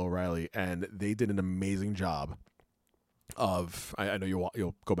on Kyle O'Reilly, and they did an amazing job of. I know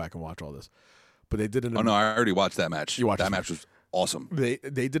you'll go back and watch all this, but they did an. Oh no, I already watched that match. You watched that match was awesome. They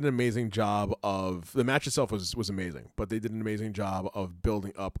did an amazing job of the match itself was amazing, but they did an amazing job of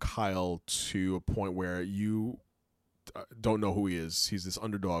building up Kyle to a point where you don't know who he is. He's this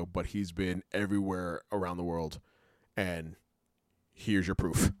underdog, but he's been everywhere around the world, and here's your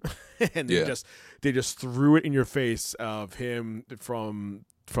proof. And they just threw it in your face of him from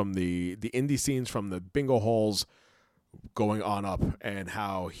the indie scenes, from the bingo halls, going on up, and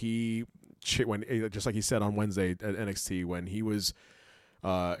how he when just like he said on Wednesday at NXT when he was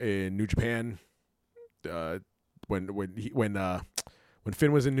in New Japan, when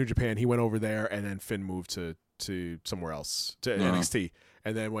Finn was in New Japan, he went over there, and then Finn moved to somewhere else, to NXT.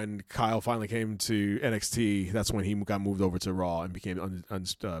 And then when Kyle finally came to NXT, that's when he got moved over to Raw and became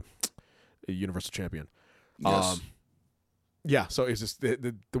Universal Champion. Yes. Yeah, so it's just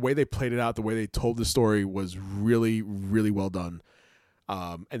the way they played it out, the way they told the story was really, really well done.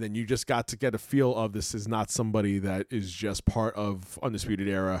 And then you just got to get a feel of this is not somebody that is just part of Undisputed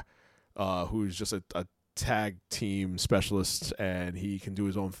Era, who's just a tag team specialist, and he can do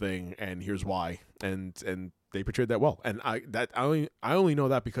his own thing, and here's why. And they portrayed that well. And I only know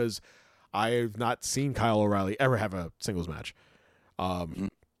that because I have not seen Kyle O'Reilly ever have a singles match. I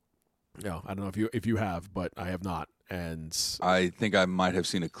don't know if you have, but I have not. And I think I might have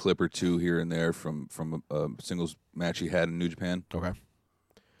seen a clip or two here and there from a singles match he had in New Japan. Okay.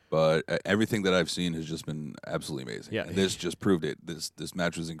 But everything that I've seen has just been absolutely amazing. Yeah, and this just proved it. This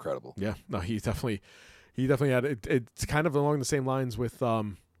match was incredible. Yeah, no, he definitely had it. It's kind of along the same lines with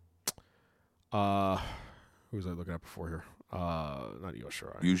who was I looking at before here? Not Io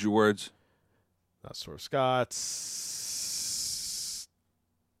Shirai. Use your words. Not Swerve Scott.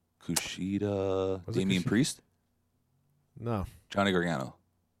 Kushida. Was it Damian Kushida? Priest. No. Johnny Gargano.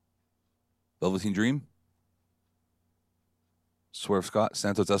 Velveteen Dream. Swerve Scott.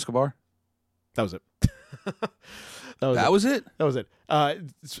 Santos Escobar. That was it. That was it? That was it.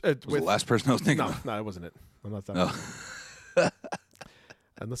 Was the last person I was thinking of? No, it wasn't it. I'm not No.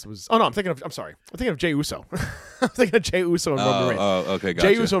 Unless it was. Oh no, I'm thinking of Jey Uso. I'm thinking of Jey Uso and Roman Reigns. Oh, okay, gotcha.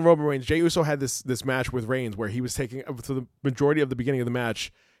 Jey Uso and Roman Reigns. Jey Uso had this match with Reigns where he was taking for the majority of the beginning of the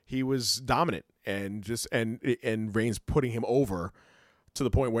match. He was dominant and Reigns putting him over to the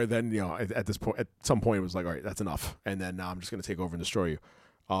point where then at some point it was like, all right, that's enough, and then now I'm just going to take over and destroy you.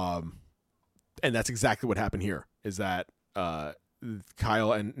 And that's exactly what happened here. Is that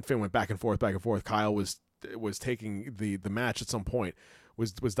Kyle and Finn went back and forth. Kyle was taking the match at some point.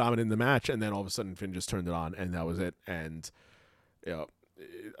 Was dominant in the match, and then all of a sudden Finn just turned it on, and that was it. And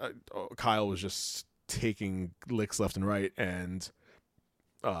Kyle was just taking licks left and right, and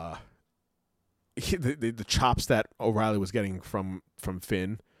the chops that O'Reilly was getting from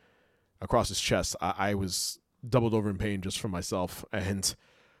Finn across his chest, I was doubled over in pain just for myself. And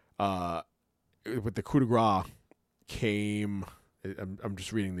with the coup de grace came, I'm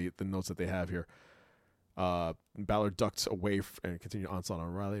just reading the notes that they have here. Balor ducked away and continued onslaught on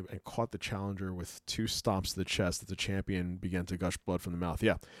O'Reilly and caught the challenger with 2 stomps to the chest as the champion began to gush blood from the mouth.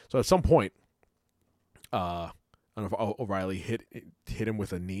 Yeah. So at some point, I don't know if O'Reilly hit him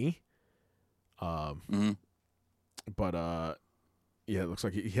with a knee. But it looks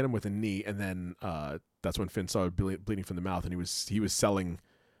like he hit him with a knee, and then that's when Finn started bleeding from the mouth, and he was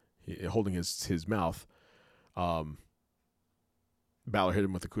holding his mouth. Balor hit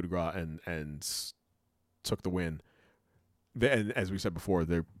him with the coup de grace and took the win. And as we said before,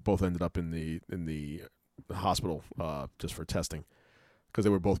 they both ended up in the hospital just for testing because they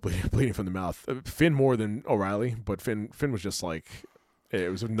were both bleeding from the mouth. Finn more than O'Reilly, but Finn was just like,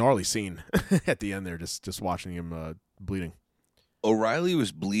 it was a gnarly scene at the end there, just watching him bleeding. O'Reilly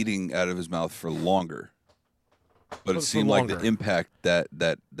was bleeding out of his mouth for longer, but it seemed like the impact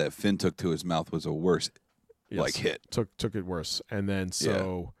that Finn took to his mouth was a worse hit. Took it worse, and then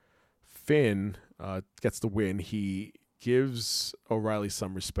Finn gets the win. He gives O'Reilly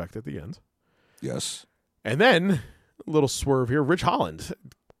some respect at the end. Yes, and then a little swerve here. Ridge Holland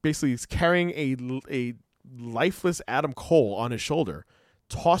basically is carrying a lifeless Adam Cole on his shoulder,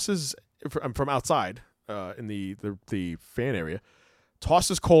 tosses from outside in the fan area,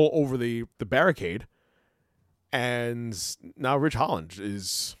 tosses Cole over the barricade, and now Ridge Holland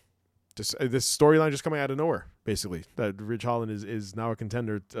is just this storyline just coming out of nowhere. Basically, that Ridge Holland is now a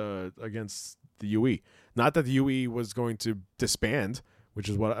contender against the UE. Not that the UE was going to disband, which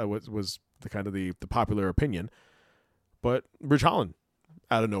is what was the kind of the popular opinion, but Ridge Holland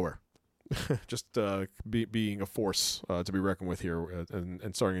out of nowhere, just being a force to be reckoned with here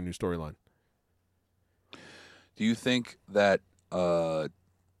and starting a new storyline. Do you think that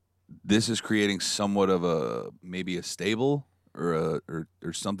this is creating somewhat of maybe a stable or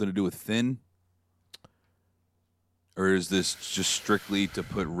something to do with Finn? Or is this just strictly to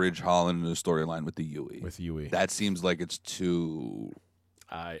put Ridge Holland in the storyline with the UE? With UE. That seems like it's too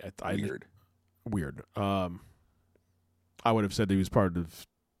weird. Weird. I would have said that he was part of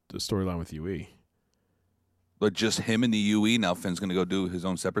the storyline with UE. But just him and the UE, now Finn's going to go do his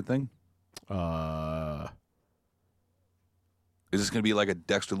own separate thing? Is this going to be like a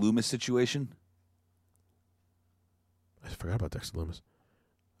Dexter Lumis situation? I forgot about Dexter Lumis.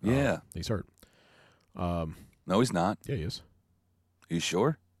 Yeah. He's hurt. No, he's not. Yeah, he is. Are you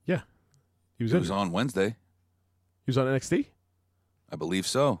sure? Yeah. He was on Wednesday. He was on NXT? I believe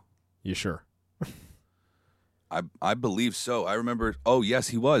so. You sure? I believe so. I remember. Oh, yes,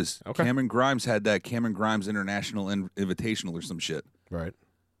 he was. Okay. Cameron Grimes had that Cameron Grimes International Invitational or some shit. Right.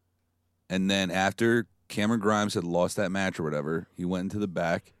 And then after Cameron Grimes had lost that match or whatever, he went into the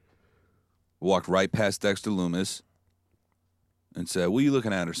back, walked right past Dexter Lumis, and said, "What are you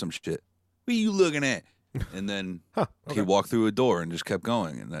looking at?" or some shit. What are you looking at? And then he walked through a door and just kept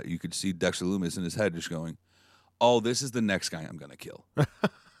going. And that you could see Dexter Lumis in his head just going, "Oh, this is the next guy I'm going to kill."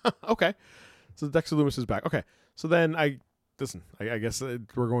 Okay. So Dexter Lumis is back. Okay. So then I guess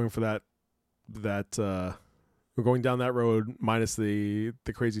we're going for that we're going down that road minus the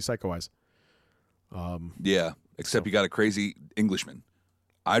crazy Psycho Eyes. Yeah, except you got a crazy Englishman.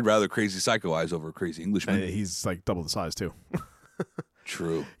 I'd rather crazy Psycho Eyes over a crazy Englishman. He's like double the size too.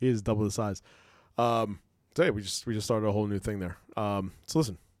 True. He is double the size. So yeah, we just started a whole new thing there. So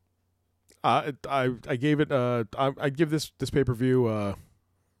listen, I gave it I give this pay-per-view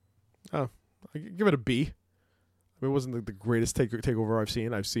I give it a B. I mean, it wasn't the greatest takeover I've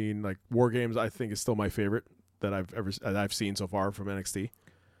seen. I've seen like War Games. I think is still my favorite that I've seen so far from NXT.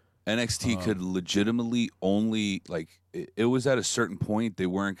 NXT could legitimately only it was at a certain point they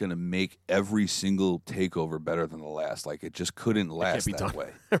weren't going to make every single takeover better than the last. Like it just couldn't last that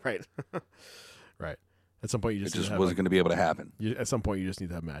way. Right. Right. At some point, you just wasn't going to be able to happen. At some point, you just need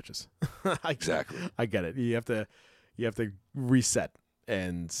to have matches. Exactly. I get it. You have to reset,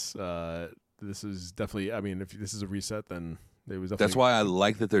 and this is definitely. I mean, if this is a reset, then it was. That's why I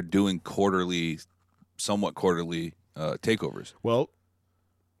like that they're doing somewhat quarterly takeovers. Well,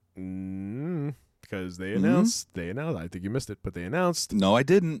 because they announced. I think you missed it, but they announced. No, I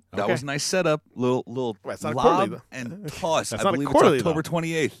didn't. That Okay. was a nice setup. Little That's not lob and toss. That's I not a believe quarterly, it's October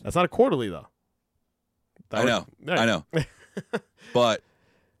 28th. That's not a quarterly though. I know. But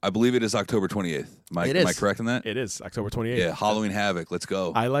I believe it is October 28th. Am I correct in that? It is October 28th. Yeah, Halloween Havoc. Let's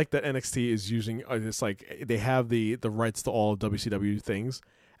go. I like that NXT is using this, like they have the rights to all WCW things,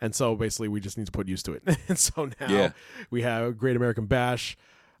 and so basically we just need to put used to it. And so now we have Great American Bash.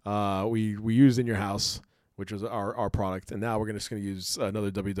 We used In Your House, which was our product, and now we're just going to use another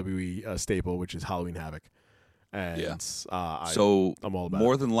WWE staple, which is Halloween Havoc. And I'm all about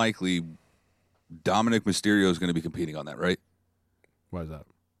more it. than likely, Dominic Mysterio is going to be competing on that, right? Why is that?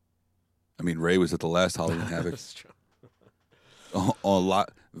 I mean, Ray was at the last Halloween Havoc. That's true.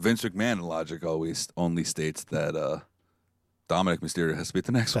 Vince McMahon logic always only states that Dominic Mysterio has to be at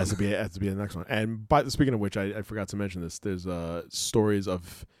the next one. Has to be the next one. And speaking of which, I forgot to mention this. There's stories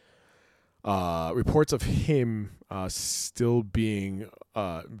of reports of him still being.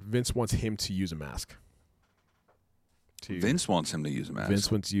 Vince wants him to use a mask. Vince wants him to use a mask.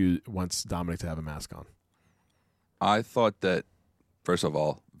 Vince wants Dominic to have a mask on. I thought that, first of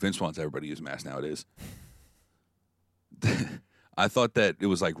all, Vince wants everybody to use a mask nowadays. I thought that it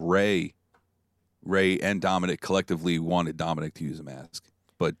was like Ray and Dominic collectively wanted Dominic to use a mask,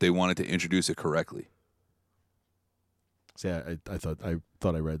 but they wanted to introduce it correctly. So yeah, I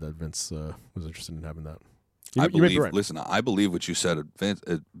thought I read that Vince was interested in having that. I you may be believe. right. Listen, I believe what you said.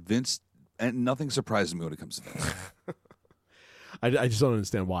 Vince, and nothing surprises me when it comes to Vince. I just don't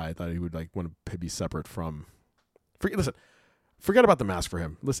understand why. I thought he would want to be separate from. Forget about the mask for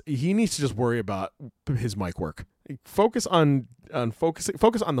him. Listen, he needs to just worry about his mic work. Focus on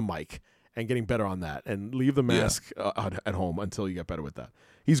the mic and getting better on that, and leave the mask at home until you get better with that.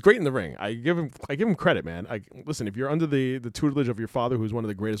 He's great in the ring. I give him credit, man. Listen, if you're under the tutelage of your father, who's one of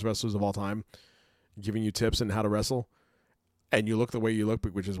the greatest wrestlers of all time, giving you tips on how to wrestle, and you look the way you look,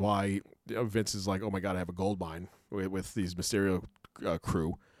 which is why Vince is like, oh my God, I have a gold mine with these Mysterio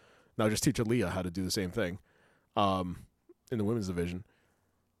crew. Now just teach Aaliyah how to do the same thing in the women's division.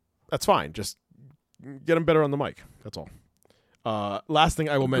 That's fine. Just get him better on the mic. That's all. Last thing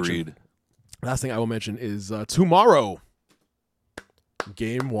I will mention is tomorrow,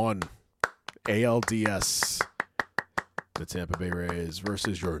 Game 1, ALDS, the Tampa Bay Rays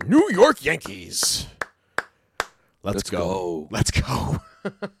versus your New York Yankees. Let's go. Let's go.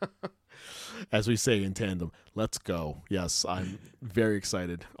 As we say in tandem, let's go. Yes, I'm very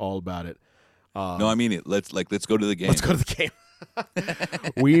excited all about it. No, I mean it. Let's go to the game. Let's go to the game.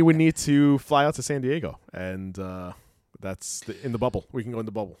 We would need to fly out to San Diego, and that's in the bubble. We can go in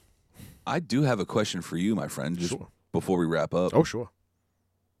the bubble. I do have a question for you, my friend, just before we wrap up. Oh, sure.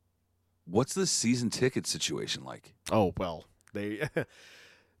 What's the season ticket situation like? Oh, well, they...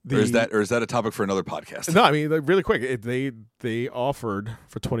 or is that a topic for another podcast? No, I mean, really quick, they offered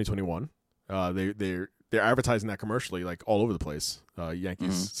for 2021. They're advertising that commercially, like all over the place.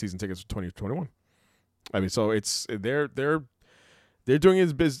 Yankees season tickets for 2021. I mean, so it's they're doing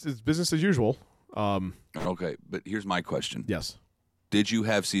his business as usual. Okay, but here's my question. Yes. Did you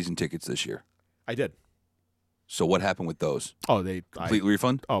have season tickets this year? I did. So what happened with those? Oh, complete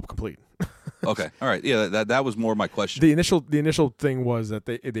refund? Oh, complete. Okay, all right. Yeah, that was more my question. The initial thing was that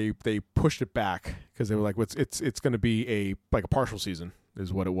they pushed it back because they were like, it's going to be a partial season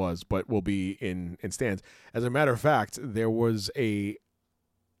is what it was, but will be in stands. As a matter of fact, there was a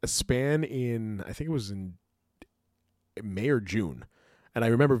span in, I think it was in May or June, and I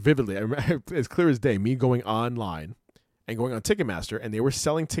remember vividly, as clear as day, me going online and going on Ticketmaster, and they were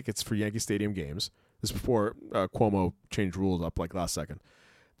selling tickets for Yankee Stadium games. This is before Cuomo changed rules up like last second.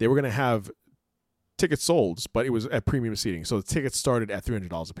 They were going to have tickets sold, but it was at premium seating. So the tickets started at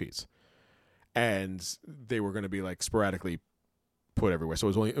 $300 a piece. And they were going to be like sporadically put everywhere. So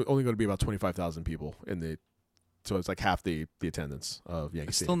it was only going to be about 25,000 people so it's like half the attendance of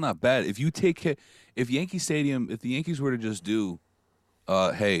Yankee Stadium. Still not bad. If the Yankees were to just do,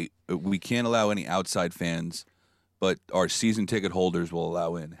 hey, we can't allow any outside fans, but our season ticket holders will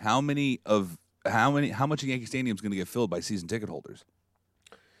allow in. How much of Yankee Stadium is going to get filled by season ticket holders?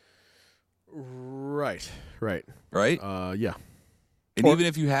 Right. And Yeah. even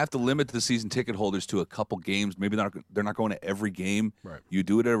if you have to limit the season ticket holders to a couple games, maybe they're not going to every game. Right. You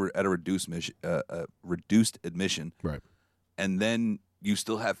do it at a reduced admission. Right. And then you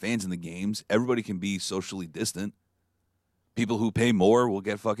still have fans in the games. Everybody can be socially distant. People who pay more will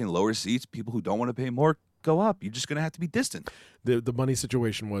get fucking lower seats. People who don't want to pay more go up. You're just going to have to be distant. The money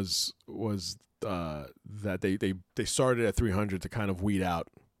situation was that they started at 300 to kind of weed out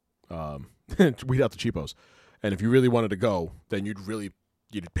the cheapos, and if you really wanted to go, then you'd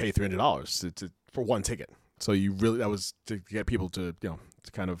pay $300 for one ticket. So that was to get people to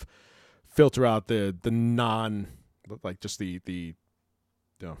to kind of filter out the non, like just the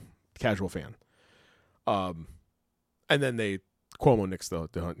casual fan. And then Cuomo nixed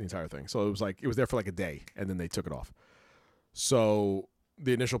the entire thing. So it was there for like a day, and then they took it off. So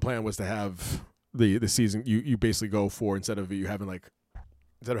the initial plan was to have the season. You basically go for, instead of having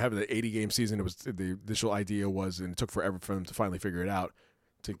the 80-game season, it was the initial idea was, and it took forever for them to finally figure it out,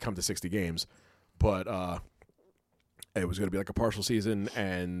 to come to 60 games. But it was going to be like a partial season,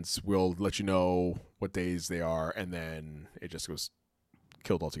 and we'll let you know what days they are, and then it just was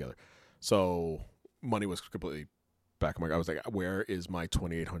killed altogether. So money was completely back. I was like, where is my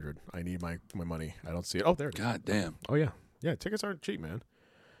 $2,800? I need my money. I don't see it. Oh, there it is. God damn. Oh, yeah. Yeah, tickets aren't cheap, man.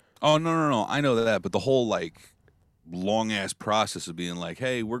 Oh, no. I know that, but the whole, long-ass process of being like,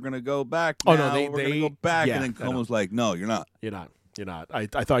 hey, we're going to go back now. Oh, no, we're going to go back. Yeah, and then Cuomo's like, no, you're not. You're not. I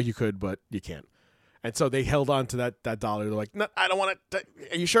thought you could, but you can't. And so they held on to that dollar. They're like, no, I don't want it.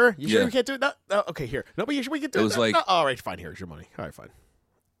 Are you sure? Sure we can't do it? No, okay, here. No, but we can do it. It was like, no. All right, fine. Here's your money. All right, fine.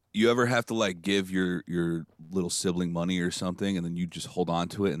 You ever have to give your little sibling money or something, and then you just hold on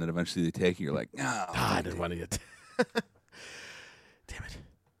to it, and then eventually they take it. You're like, no, I didn't want to get. Damn it!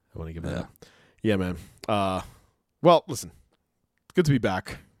 I want to give that up. Yeah, man. Well, listen. Good to be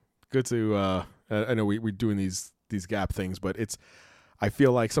back. Good to. I know we're doing these gap things, but I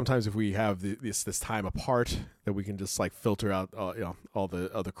feel like sometimes if we have this time apart, that we can just filter out all the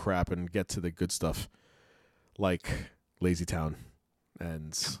other crap and get to the good stuff, like Lazy Town.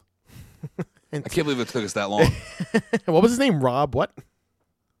 And I can't believe it took us that long. What was his name? Rob what?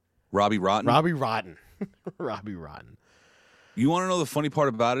 Robbie Rotten. Robbie Rotten. Robbie Rotten. You want to know the funny part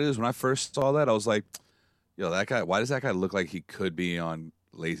about it is when I first saw that, I was like, yo, that guy, why does that guy look like he could be on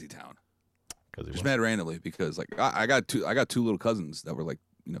Lazy Town? Just mad randomly because like I got two little cousins that were like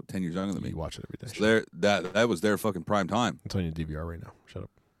 10 years younger than me. You watch it every day. So that was their fucking prime time. I'm telling you DVR right now. Shut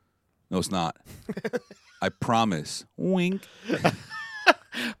up. No, it's not. I promise. Wink.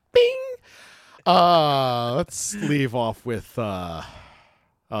 Bing. Let's leave off with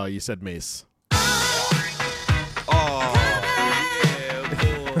you said Mace.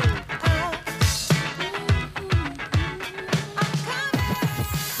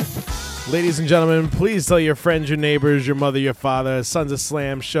 Ladies and gentlemen, please tell your friends, your neighbors, your mother, your father. Sons of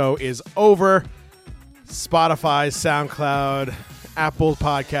Slam show is over. Spotify, SoundCloud, Apple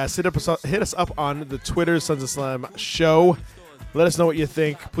Podcasts. Hit us up on the Twitter, Sons of Slam show. Let us know what you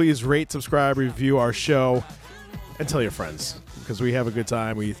think. Please rate, subscribe, review our show, and tell your friends because we have a good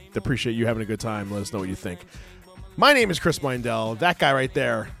time. We appreciate you having a good time. Let us know what you think. My name is Chris Mindell. That guy right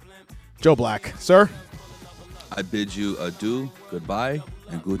there, Joe Black. Sir? I bid you adieu, goodbye,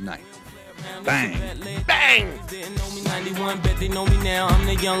 and good night. Bang! Bang! Didn't know me 91, bet they know me now. I'm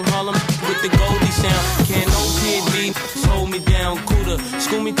the young Harlem with the Goldie sound. Can't no kid beat, hold me down. Cooler,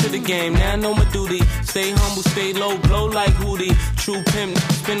 school me to the game. Now I know my duty. Stay humble, stay low, blow like Hootie. True pimp,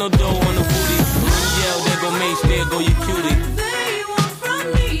 spin no dough on the booty. Yell, there go Mace, there go your cutie.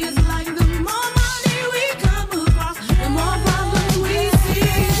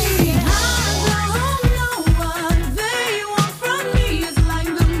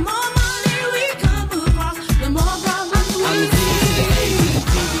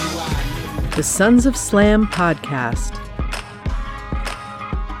 The Sons of Slam podcast.